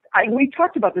we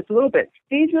talked about this a little bit.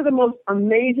 These are the most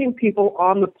amazing people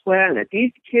on the planet.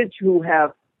 These kids who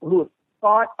have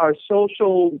fought our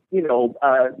social,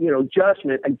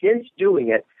 judgment against doing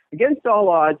it, against all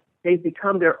odds. They've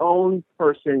become their own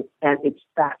person, and it's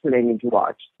fascinating to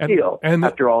watch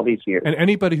after all these years. And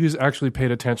anybody who's actually paid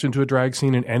attention to a drag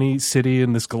scene in any city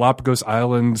in this Galapagos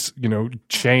Islands,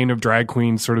 chain of drag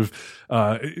queens sort of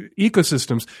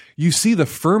ecosystems, you see the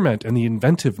ferment and the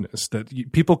inventiveness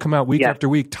that people come out week after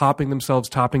week, topping themselves,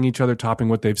 topping each other, topping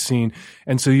what they've seen.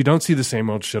 And so you don't see the same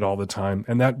old shit all the time.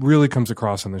 And that really comes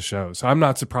across on the show. So I'm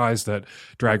not surprised that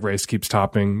Drag Race keeps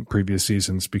topping previous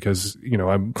seasons because,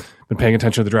 I've been paying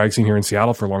attention to the drag scene here in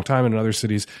Seattle for a long time and in other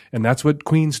cities. And that's what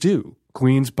queens do.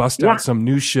 Queens bust out some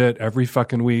new shit every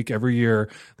fucking week, every year.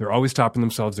 They're always topping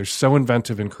themselves. They're so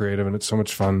inventive and creative, and it's so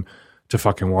much fun to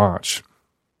fucking watch.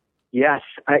 Yes,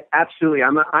 absolutely.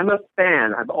 I'm a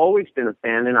fan. I've always been a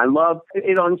fan, and I love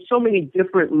it on so many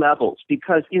different levels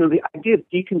because, the idea of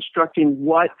deconstructing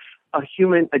what a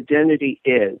human identity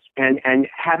is and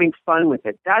having fun with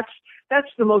it. That's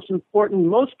the most important,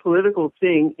 most political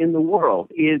thing in the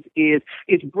world is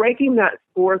breaking that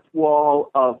fourth wall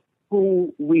of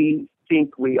who we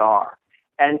think we are.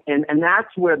 And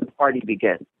that's where the party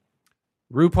begins.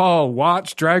 RuPaul,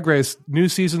 watch Drag Race. New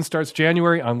season starts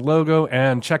January on Logo,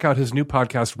 and check out his new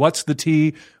podcast, What's the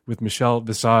Tea, with Michelle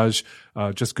Visage.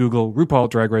 Just Google RuPaul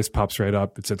Drag Race, pops right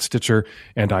up. It's at Stitcher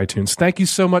and iTunes. Thank you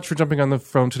so much for jumping on the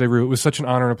phone today, Ru. It was such an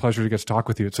honor and a pleasure to get to talk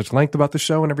with you at such length about the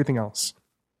show and everything else.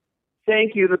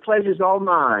 Thank you. The pleasure's all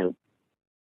mine.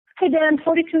 Hey, Dan,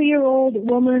 42-year-old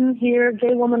woman here,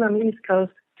 gay woman on the East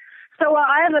Coast. So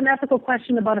I have an ethical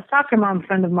question about a soccer mom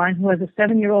friend of mine who has a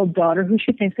 7-year-old daughter who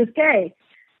she thinks is gay.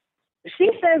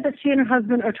 She says that she and her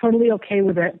husband are totally okay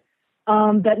with it,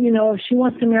 that, if she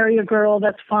wants to marry a girl,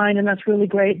 that's fine and that's really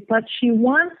great. But she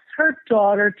wants her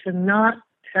daughter to not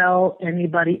tell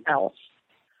anybody else.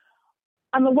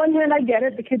 On the one hand, I get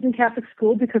it. The kids in Catholic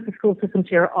school, because the school systems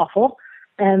here are awful,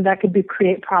 and that could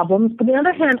create problems. But on the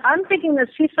other hand, I'm thinking that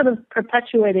she's sort of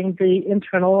perpetuating the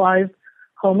internalized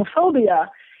homophobia.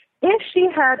 If she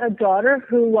had a daughter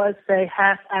who was, say,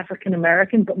 half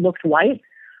African-American but looked white,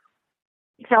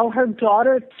 tell her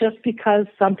daughter just because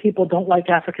some people don't like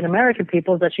African-American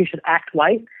people that she should act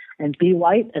white and be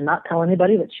white and not tell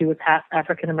anybody that she was half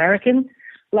African-American.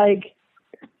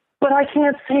 But I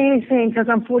can't say anything because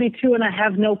I'm 42 and I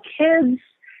have no kids.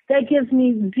 That gives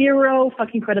me zero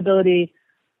fucking credibility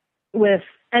with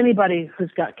anybody who's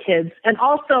got kids. And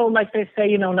also, like they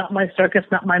say, not my circus,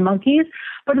 not my monkeys.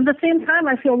 But at the same time,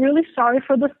 I feel really sorry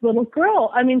for this little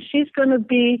girl. I mean, she's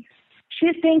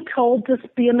being told to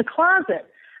be in the closet.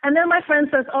 And then my friend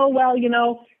says, oh, well,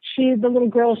 the little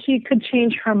girl, she could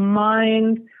change her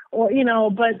mind or,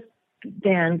 but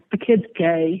Dan, the kid's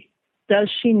gay. Does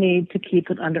she need to keep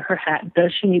it under her hat?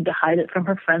 Does she need to hide it from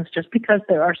her friends just because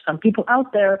there are some people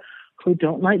out there who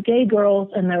don't like gay girls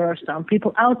and there are some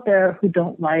people out there who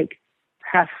don't like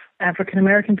half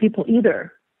African-American people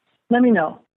either? Let me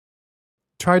know.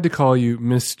 Tried to call you,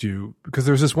 missed you, because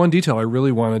there's this one detail I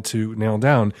really wanted to nail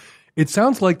down. It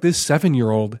sounds like this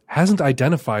 7-year-old hasn't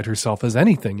identified herself as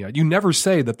anything yet. You never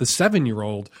say that the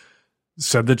 7-year-old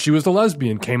said that she was a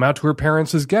lesbian, came out to her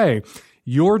parents as gay.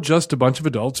 You're just a bunch of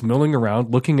adults milling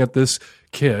around looking at this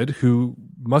kid who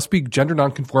must be gender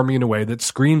nonconforming in a way that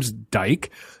screams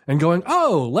dyke and going,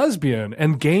 oh, lesbian,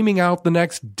 and gaming out the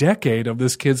next decade of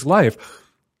this kid's life.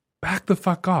 Back the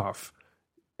fuck off.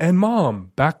 And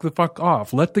mom, back the fuck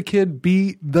off. Let the kid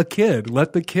be the kid.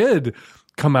 Let the kid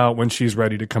come out when she's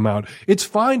ready to come out. It's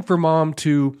fine for mom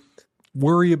to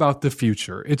worry about the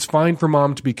future. It's fine for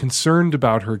mom to be concerned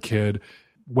about her kid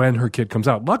when her kid comes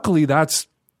out. Luckily, that's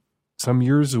some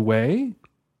years away.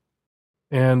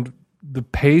 And the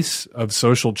pace of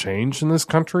social change in this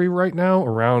country right now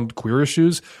around queer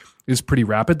issues is pretty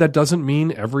rapid. That doesn't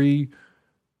mean every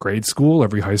grade school,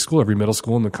 every high school, every middle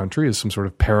school in the country is some sort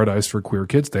of paradise for queer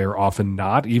kids. They are often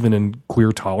not, even in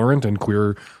queer tolerant and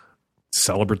queer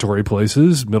celebratory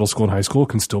places. Middle school and high school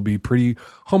can still be pretty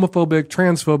homophobic,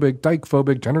 transphobic,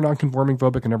 dykephobic, gender nonconforming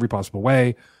phobic in every possible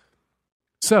way.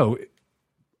 So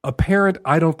a parent,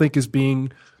 I don't think, is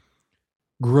being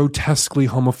grotesquely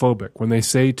homophobic when they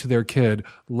say to their kid,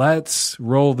 let's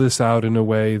roll this out in a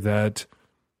way that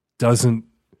doesn't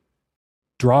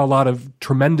draw a lot of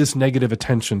tremendous negative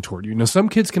attention toward you. Now, some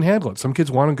kids can handle it. Some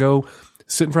kids want to go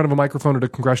sit in front of a microphone at a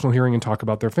congressional hearing and talk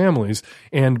about their families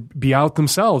and be out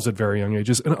themselves at very young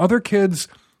ages. And other kids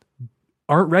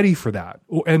aren't ready for that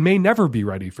and may never be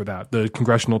ready for that. The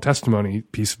congressional testimony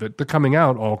piece of it, the coming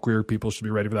out, all queer people should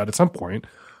be ready for that at some point.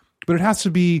 But it has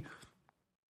to be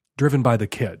driven by the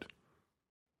kid.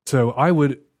 So I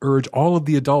would urge all of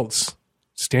the adults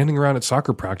standing around at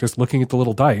soccer practice looking at the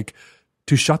little dyke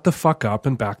to shut the fuck up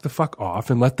and back the fuck off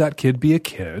and let that kid be a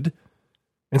kid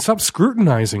and stop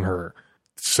scrutinizing her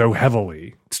so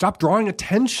heavily. Stop drawing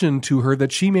attention to her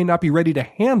that she may not be ready to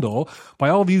handle by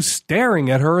all of you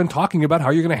staring at her and talking about how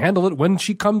you're going to handle it when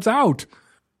she comes out.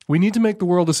 We need to make the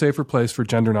world a safer place for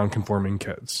gender nonconforming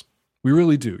kids. We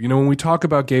really do. When we talk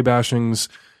about gay bashings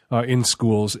in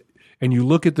schools, and you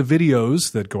look at the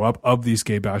videos that go up of these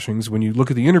gay bashings, when you look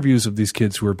at the interviews of these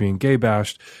kids who are being gay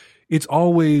bashed, it's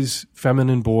always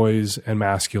feminine boys and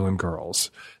masculine girls.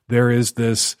 There is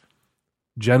this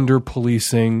gender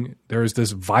policing. There is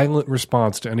this violent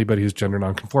response to anybody who's gender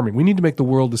nonconforming. We need to make the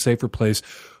world a safer place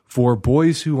for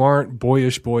boys who aren't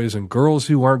boyish boys and girls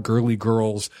who aren't girly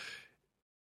girls,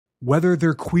 whether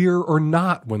they're queer or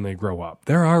not when they grow up.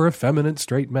 There are effeminate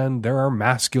straight men. There are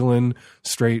masculine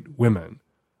straight women.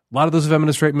 A lot of those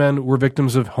effeminate straight men were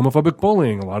victims of homophobic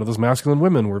bullying. A lot of those masculine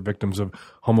women were victims of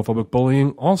homophobic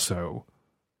bullying also.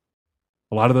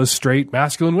 A lot of those straight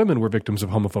masculine women were victims of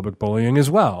homophobic bullying as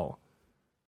well.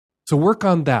 So work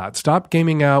on that. Stop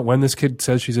gaming out when this kid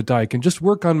says she's a dyke and just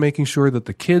work on making sure that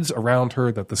the kids around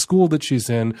her, that the school that she's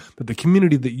in, that the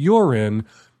community that you're in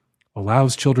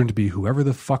allows children to be whoever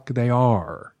the fuck they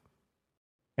are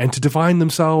and to define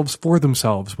themselves for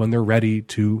themselves when they're ready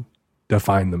to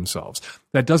define themselves.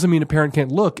 That doesn't mean a parent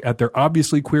can't look at their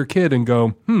obviously queer kid and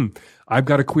go, I've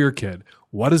got a queer kid.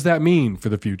 What does that mean for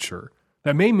the future?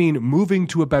 That may mean moving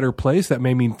to a better place. That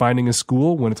may mean finding a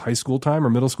school when it's high school time or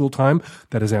middle school time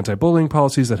that has anti-bullying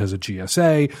policies, that has a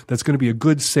GSA, that's going to be a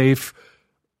good, safer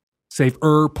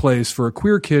place for a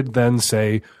queer kid than,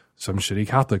 say, some shitty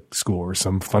Catholic school or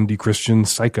some fundy Christian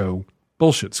psycho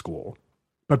bullshit school.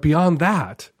 But beyond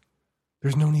that,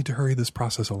 there's no need to hurry this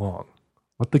process along.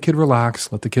 Let the kid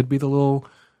relax. Let the kid be the little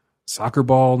soccer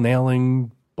ball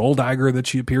nailing bulldigger that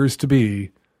she appears to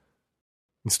be,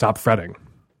 and stop fretting.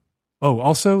 Oh,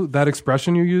 also, that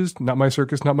expression you used, not my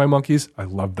circus, not my monkeys, I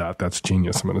love that. That's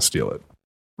genius. I'm going to steal it.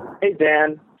 Hey,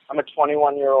 Dan. I'm a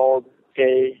 21-year-old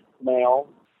gay male.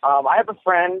 I have a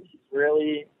friend,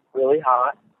 really, really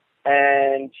hot,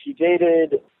 and she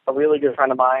dated a really good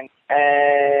friend of mine,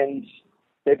 and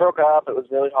they broke up. It was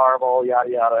really horrible, yada,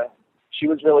 yada. She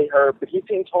was really hurt, but he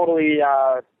seemed totally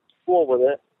cool with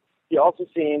it. He also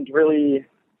seemed really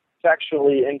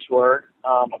sexually into her,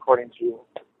 according to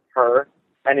her,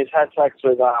 and he's had sex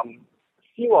with a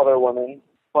few other women,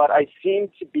 but I seem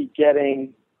to be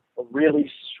getting a really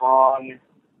strong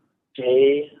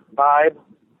gay vibe.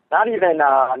 Not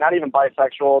even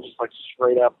bisexual, just like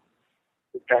straight up,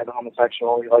 this guy's a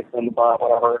homosexual, he likes in the butt,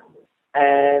 whatever.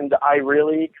 And I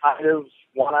really kind of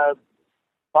want to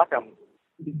fuck him.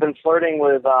 He's been flirting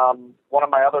with one of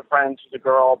my other friends who's a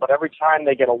girl, but every time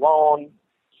they get alone,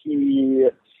 he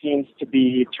seems to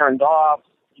be turned off.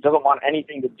 He doesn't want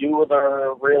anything to do with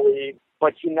her, really,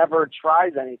 but he never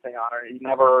tries anything on her. He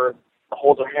never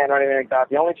holds her hand or anything like that.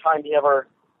 The only time he ever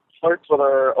flirts with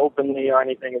her openly or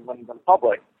anything is when he's in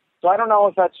public. So I don't know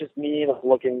if that's just me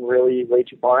looking really way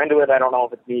too far into it. I don't know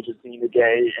if it's me just being a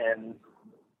gay and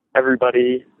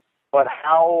everybody. But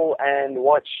how and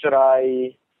what should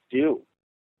I do?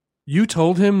 You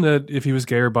told him that if he was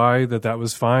gay or bi, that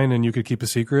was fine and you could keep a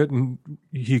secret and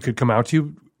he could come out to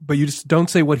you, but you just don't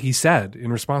say what he said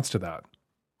in response to that.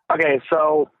 Okay,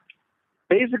 so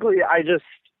basically I just,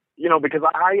 because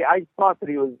I thought that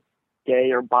he was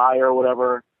gay or bi or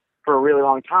whatever for a really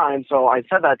long time, so I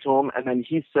said that to him, and then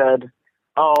he said,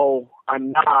 "Oh,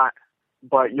 I'm not,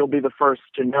 but you'll be the first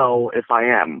to know if I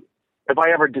am, if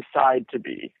I ever decide to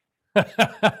be."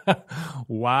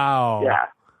 Wow. Yeah.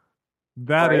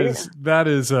 That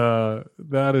is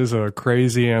a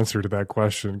crazy answer to that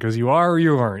question, because you are or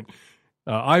you aren't.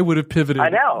 I would have pivoted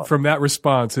from that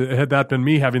response. Had that been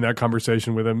me having that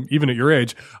conversation with him, even at your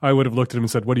age, I would have looked at him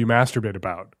and said, "What do you masturbate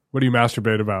about? What do you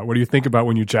masturbate about? What do you think about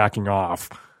when you're jacking off?"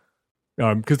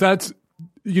 Because that's,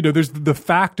 there's the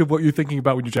fact of what you're thinking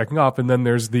about when you're jacking off, and then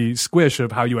there's the squish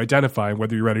of how you identify and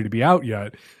whether you're ready to be out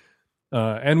yet.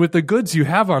 And with the goods you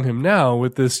have on him now,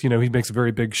 with this, he makes a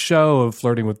very big show of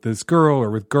flirting with this girl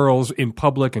or with girls in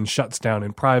public and shuts down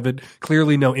in private.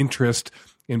 Clearly no interest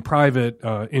in private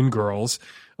in girls,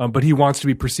 but he wants to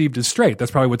be perceived as straight.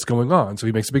 That's probably what's going on. So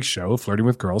he makes a big show of flirting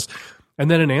with girls. And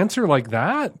then an answer like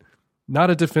that, not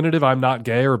a definitive "I'm not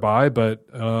gay or bi, but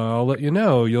I'll let you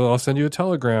know. I'll send you a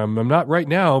telegram. I'm not right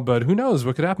now, but who knows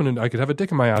what could happen, and I could have a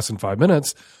dick in my ass in 5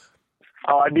 minutes."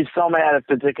 Oh, I'd be so mad if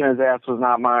the dick in his ass was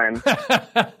not mine.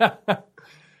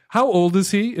 How old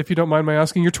is he, if you don't mind my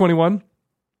asking? You're 21?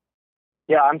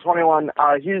 Yeah, I'm 21.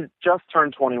 He's just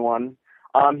turned 21.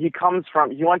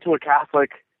 He went to a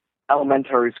Catholic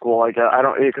elementary school,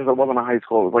 because it wasn't a high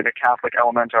school, it was like a Catholic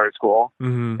elementary school.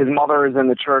 Mm-hmm. His mother is in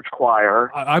the church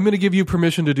choir. I'm going to give you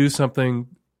permission to do something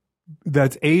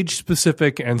that's age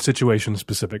specific and situation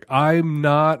specific. I'm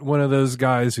not one of those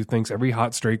guys who thinks every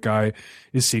hot straight guy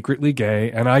is secretly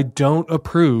gay, and I don't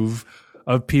approve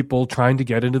of people trying to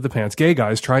get into the pants, gay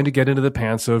guys trying to get into the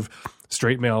pants of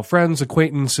straight male friends,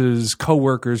 acquaintances,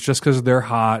 coworkers, just because they're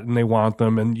hot and they want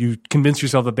them, and you convince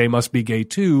yourself that they must be gay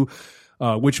too.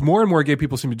 Which more and more gay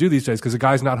people seem to do these days, because a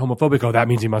guy's not homophobic, oh, that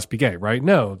means he must be gay, right?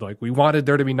 No, we wanted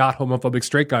there to be not homophobic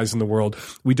straight guys in the world.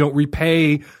 We don't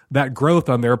repay that growth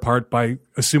on their part by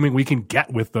assuming we can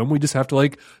get with them. We just have to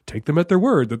take them at their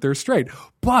word that they're straight.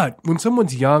 But when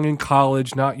someone's young in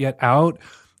college, not yet out,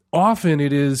 often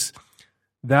it is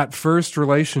that first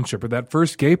relationship or that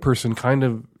first gay person kind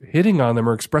of hitting on them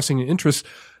or expressing an interest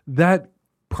that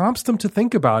prompts them to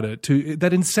think about it,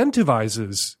 that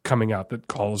incentivizes coming out, that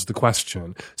calls the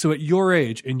question. So at your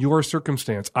age, in your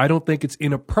circumstance, I don't think it's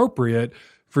inappropriate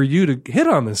for you to hit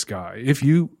on this guy if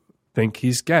you think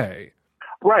he's gay.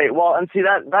 Right. Well, and see,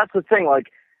 that's the thing.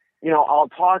 I'll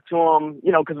talk to him,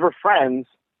 because we're friends,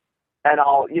 and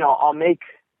I'll make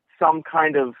some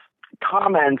kind of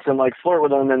comments and flirt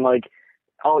with him, and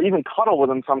I'll even cuddle with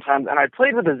him sometimes. And I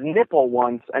played with his nipple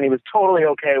once, and he was totally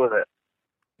okay with it.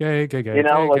 Gay, gay, gay,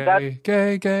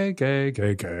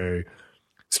 gay.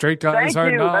 Straight guys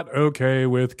are not okay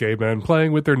with gay men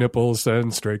playing with their nipples,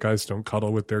 and straight guys don't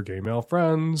cuddle with their gay male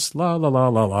friends. La, la, la,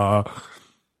 la, la.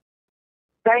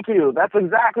 Thank you. That's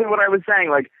exactly what I was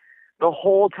saying, the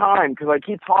whole time, because I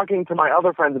keep talking to my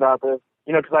other friends about this,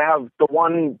 because I have the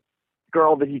one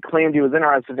girl that he claimed he was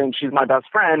interested in. She's my best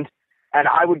friend, and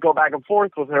I would go back and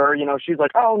forth with her. She's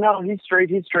like, "Oh, no, he's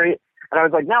straight. And I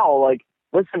was like, "No,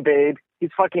 listen, babe, he's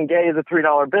fucking gay as a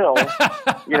 $3 bill,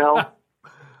 you know?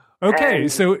 Okay,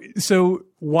 And- so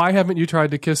why haven't you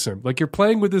tried to kiss him? Like, you're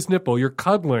playing with his nipple, you're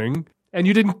cuddling, and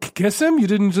you didn't kiss him? You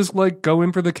didn't just, like, go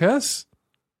in for the kiss?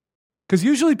 Because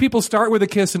usually people start with a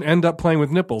kiss and end up playing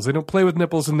with nipples. They don't play with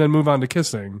nipples and then move on to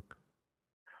kissing.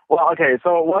 Well, okay,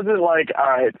 so it wasn't like, all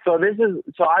right, so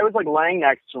I was like laying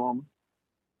next to him,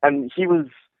 and he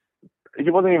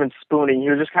wasn't even spooning. He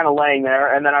was just kind of laying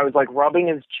there, and then I was like rubbing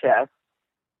his chest,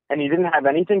 and he didn't have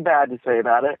anything bad to say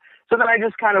about it. So then I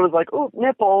just kind of was like, oh,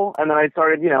 nipple, and then I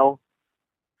started, you know,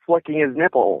 flicking his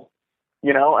nipple,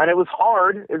 you know, and it was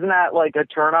hard. Isn't that like a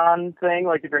turn-on thing,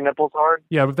 like if your nipple's hard?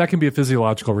 Yeah, but that can be a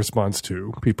physiological response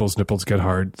too. People's nipples get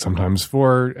hard sometimes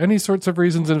for any sorts of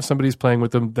reasons, and if somebody's playing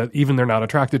with them that even they're not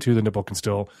attracted to, the nipple can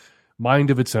still,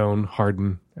 mind of its own,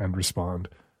 harden and respond.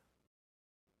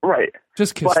 Right.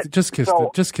 Just kiss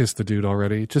the dude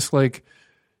already. Just like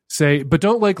say, but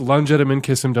don't like lunge at him and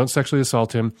kiss him. Don't sexually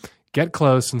assault him. Get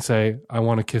close and say, I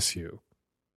want to kiss you.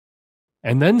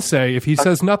 And then say, if he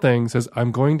says nothing, says,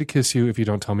 I'm going to kiss you if you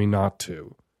don't tell me not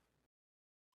to.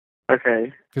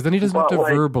 Okay. Because then he doesn't have to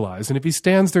verbalize. And if he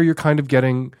stands there, you're kind of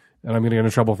getting, and I'm going to get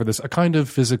in trouble for this, a kind of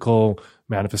physical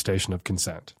manifestation of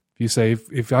consent. If you say,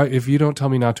 if you don't tell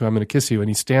me not to, I'm going to kiss you, and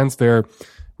he stands there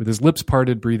with his lips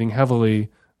parted, breathing heavily,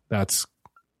 that's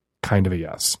kind of a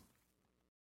yes.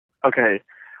 Okay.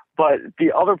 But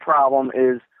the other problem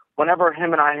is whenever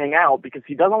him and I hang out, because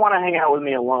he doesn't want to hang out with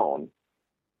me alone.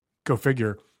 Go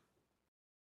figure.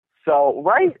 So,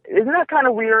 right? Isn't that kind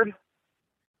of weird?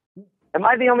 Am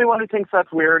I the only one who thinks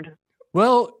that's weird?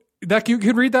 Well, that you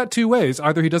can read that two ways.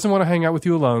 Either he doesn't want to hang out with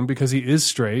you alone because he is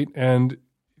straight and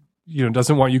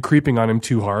doesn't want you creeping on him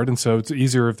too hard, and so it's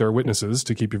easier if there are witnesses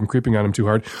to keep you from creeping on him too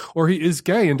hard, or he is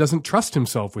gay and doesn't trust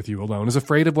himself with you alone, is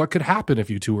afraid of what could happen if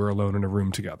you two were alone in a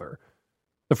room together.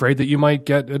 Afraid that you might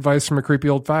get advice from a creepy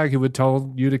old fag who would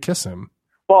tell you to kiss him.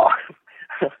 Well,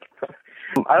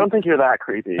 I don't think you're that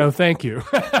creepy. Oh, thank you.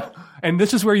 And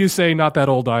this is where you say not that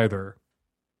old either.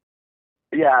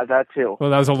 Yeah, that too. Well,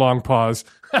 that was a long pause.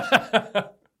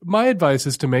 My advice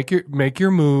is to make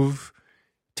your move,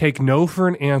 take no for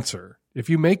an answer. If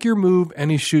you make your move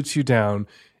and he shoots you down,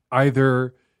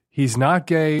 either he's not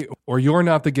gay or you're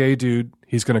not the gay dude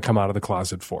he's going to come out of the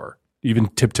closet for, even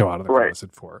tiptoe out of the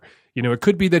closet for. It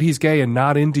could be that he's gay and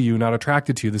not into you, not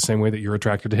attracted to you the same way that you're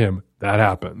attracted to him. That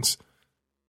happens.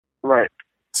 Right.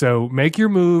 So make your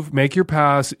move, make your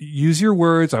pass, use your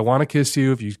words. I want to kiss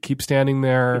you. If you keep standing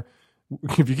there,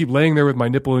 if you keep laying there with my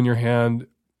nipple in your hand,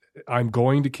 I'm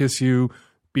going to kiss you.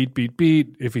 Beat, beat,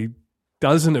 beat. If he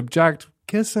doesn't object,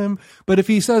 kiss him. But if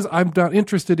he says, I'm not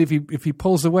interested, if he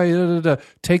pulls away,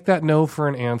 take that no for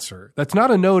an answer. That's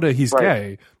not a no to he's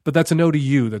gay, but that's a no to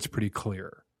you that's pretty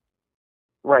clear.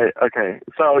 Right. Okay.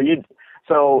 So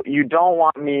you don't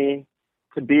want me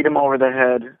to beat him over the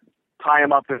head, tie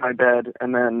him up in my bed,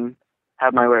 and then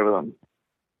have my way with him.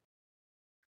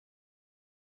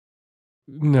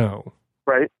 No.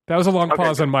 Right? That was a long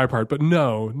pause on my part, but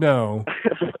no. No,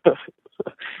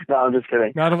 I'm just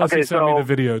kidding. Not unless you send me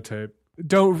the videotape.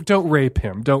 Don't rape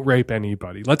him. Don't rape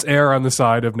anybody. Let's err on the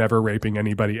side of never raping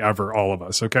anybody ever, all of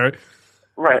us, okay?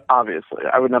 Right, obviously.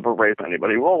 I would never rape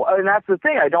anybody. Well, and that's the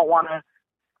thing. I don't want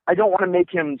to make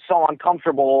him so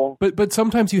uncomfortable. But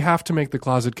sometimes you have to make the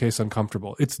closet case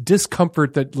uncomfortable. It's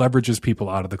discomfort that leverages people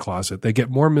out of the closet. They get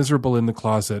more miserable in the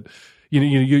closet.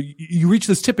 You reach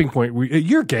this tipping point where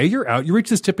you're gay, you're out. You reach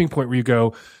this tipping point where you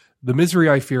go, the misery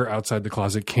I fear outside the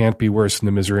closet can't be worse than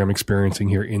the misery I'm experiencing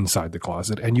here inside the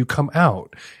closet. And you come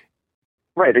out.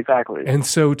 Right, exactly. And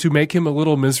so to make him a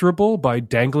little miserable by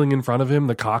dangling in front of him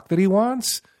the cock that he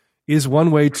wants is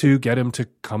one way to get him to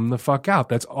come the fuck out.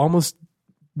 That's almost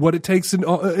what it takes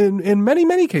in many,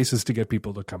 many cases to get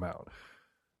people to come out.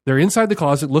 They're inside the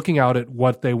closet looking out at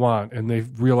what they want, and they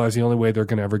realize the only way they're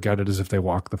going to ever get it is if they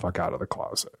walk the fuck out of the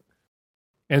closet.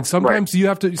 And sometimes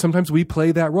sometimes we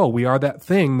play that role. We are that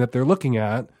thing that they're looking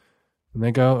at, and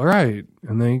they go, all right,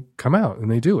 and they come out and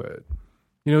they do it.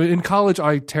 In college,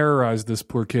 I terrorized this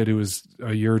poor kid who was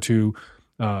a year or two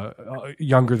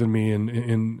younger than me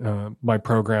in my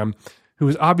program, who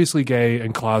was obviously gay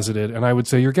and closeted. And I would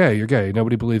say, you're gay.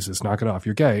 Nobody believes this. Knock it off.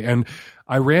 You're gay. And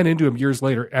I ran into him years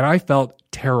later and I felt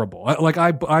terrible.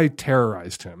 I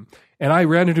terrorized him. And I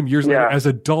ran into him years later as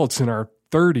adults in our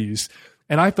 30s.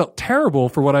 And I felt terrible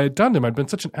for what I had done to him. I'd been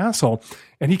such an asshole.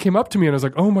 And he came up to me and I was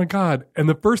like, oh my God. And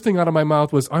the first thing out of my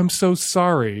mouth was, I'm so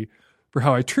sorry for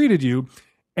how I treated you.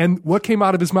 And what came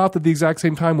out of his mouth at the exact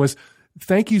same time was,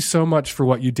 thank you so much for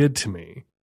what you did to me.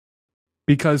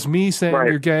 Because me saying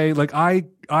you're gay,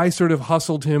 I sort of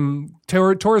hustled him,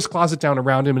 tore his closet down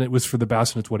around him, and it was for the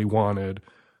best, and it's what he wanted.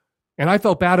 And I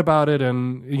felt bad about it,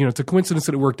 and it's a coincidence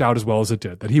that it worked out as well as it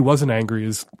did. That he wasn't angry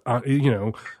is,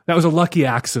 that was a lucky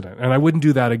accident, and I wouldn't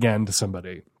do that again to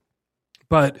somebody.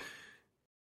 But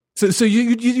so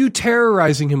you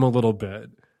terrorizing him a little bit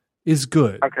is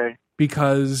good, Okay.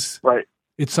 because Right.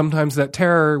 it's sometimes that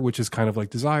terror, which is kind of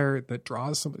like desire, that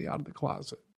draws somebody out of the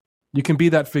closet. You can be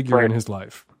that figure in his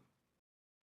life.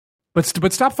 But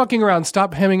stop fucking around.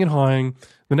 Stop hemming and hawing.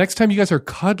 The next time you guys are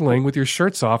cuddling with your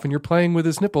shirts off and you're playing with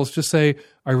his nipples, just say,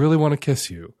 I really want to kiss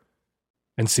you,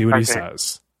 and see what he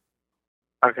says.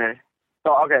 Okay.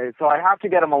 So I have to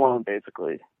get him alone,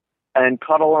 basically, and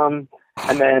cuddle him,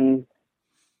 and then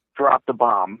drop the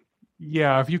bomb.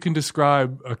 Yeah, if you can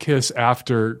describe a kiss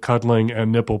after cuddling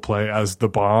and nipple play as the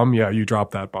bomb, yeah, you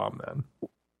drop that bomb then.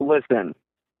 Listen,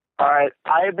 all right,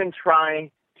 I have been trying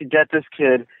to get this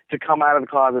kid to come out of the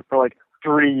closet for like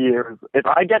 3 years. If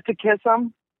I get to kiss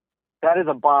him, that is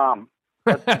a bomb.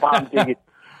 That's a bomb diggy.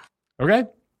 Okay.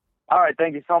 All right,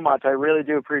 thank you so much. I really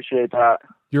do appreciate that.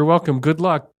 You're welcome. Good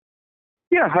luck.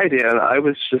 Yeah, hi, Dan. I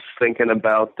was just thinking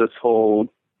about this whole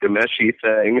Gameshi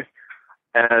thing,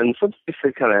 and something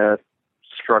that kind of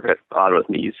struck it odd with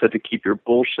me. You said to keep your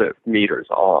bullshit meters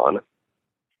on,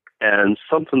 and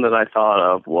something that I thought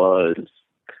of was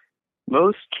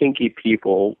most kinky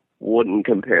people wouldn't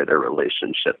compare their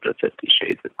relationship to 50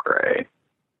 Shades of Grey.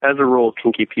 As a rule,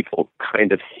 kinky people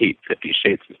kind of hate 50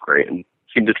 Shades of Grey and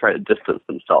seem to try to distance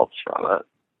themselves from it.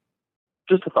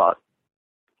 Just a thought.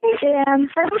 And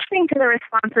I was listening to the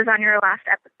responses on your last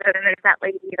episode, and there's that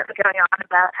lady that was going on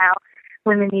about how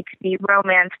women need to be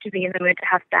romanced to be in the mood to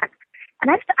have sex. And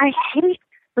I hate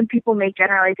when people make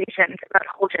generalizations about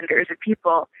whole genders of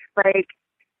people. Like,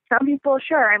 some people,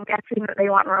 sure, I'm guessing that they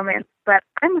want romance, but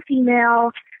I'm a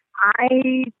female.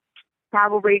 I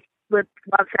probably would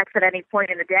love sex at any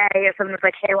point in the day. If someone was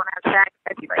like, hey, I want to have sex,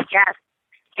 I'd be like, yes.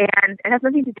 And it has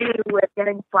nothing to do with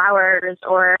getting flowers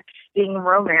or being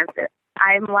romanced.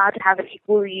 I'm allowed to have an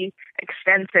equally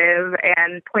extensive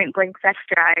and point-blank sex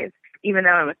drive, even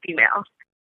though I'm a female.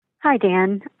 Hi,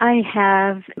 Dan. I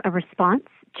have a response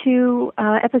to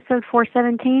episode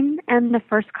 417 and the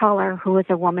first caller, who is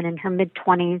a woman in her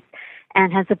mid-20s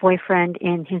and has a boyfriend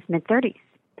in his mid-30s.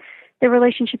 Their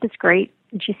relationship is great,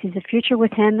 and she sees a future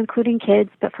with him, including kids,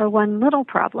 but for one little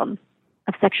problem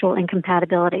of sexual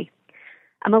incompatibility.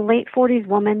 I'm a late 40s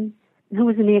woman who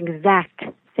is in the exact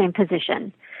same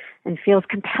position and feels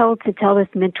compelled to tell this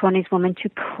mid-20s woman to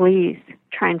please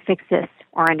try and fix this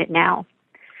or end it now.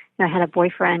 I had a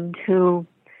boyfriend who,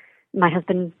 my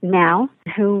husband now,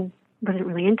 who wasn't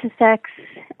really into sex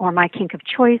or my kink of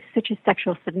choice, such as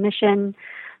sexual submission.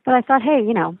 But I thought, hey,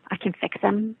 I can fix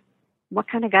him. What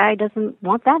kind of guy doesn't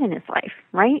want that in his life,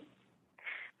 right?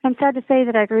 I'm sad to say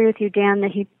that I agree with you, Dan,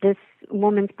 that this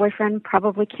woman's boyfriend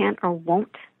probably can't or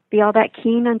won't be all that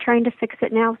keen on trying to fix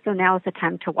it now, so now is the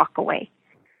time to walk away.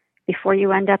 Before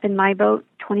you end up in my boat,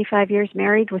 25 years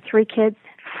married with 3 kids,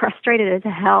 frustrated as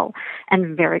hell,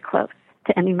 and very close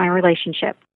to ending my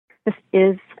relationship. This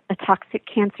is a toxic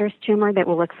cancerous tumor that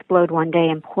will explode one day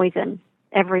and poison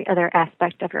every other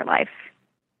aspect of your life.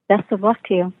 Best of luck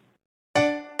to you.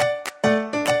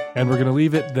 And we're going to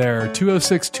leave it there.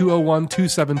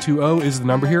 206-201-2720 is the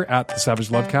number here at the Savage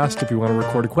Lovecast. If you want to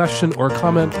record a question or a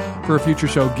comment for a future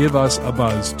show, give us a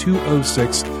buzz.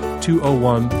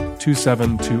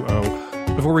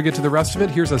 206-201-2720. Before we get to the rest of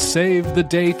it, here's a save the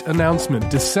date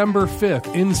announcement. December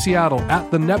 5th in Seattle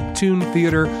at the Neptune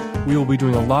Theater, we will be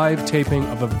doing a live taping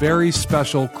of a very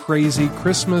special, crazy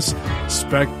Christmas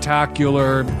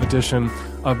spectacular edition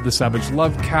of the Savage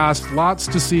Lovecast. Lots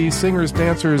to see, singers,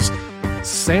 dancers,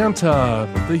 Santa,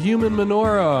 the human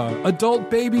menorah,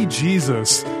 adult baby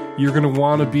Jesus. You're going to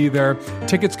want to be there.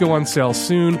 Tickets go on sale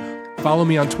soon. Follow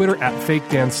me on Twitter at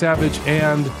FakeDanSavage,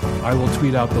 and I will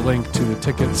tweet out the link to the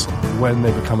tickets when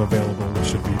they become available, which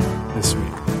should be this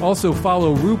week. Also,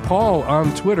 follow RuPaul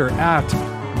on Twitter at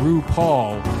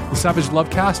RuPaul. The Savage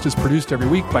Lovecast is produced every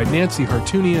week by Nancy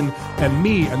Hartunian and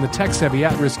me and the tech-savvy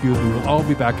at-risk youth. We will all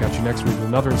be back at you next week with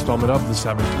another installment of the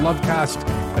Savage Lovecast.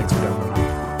 Thanks for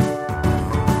downloading.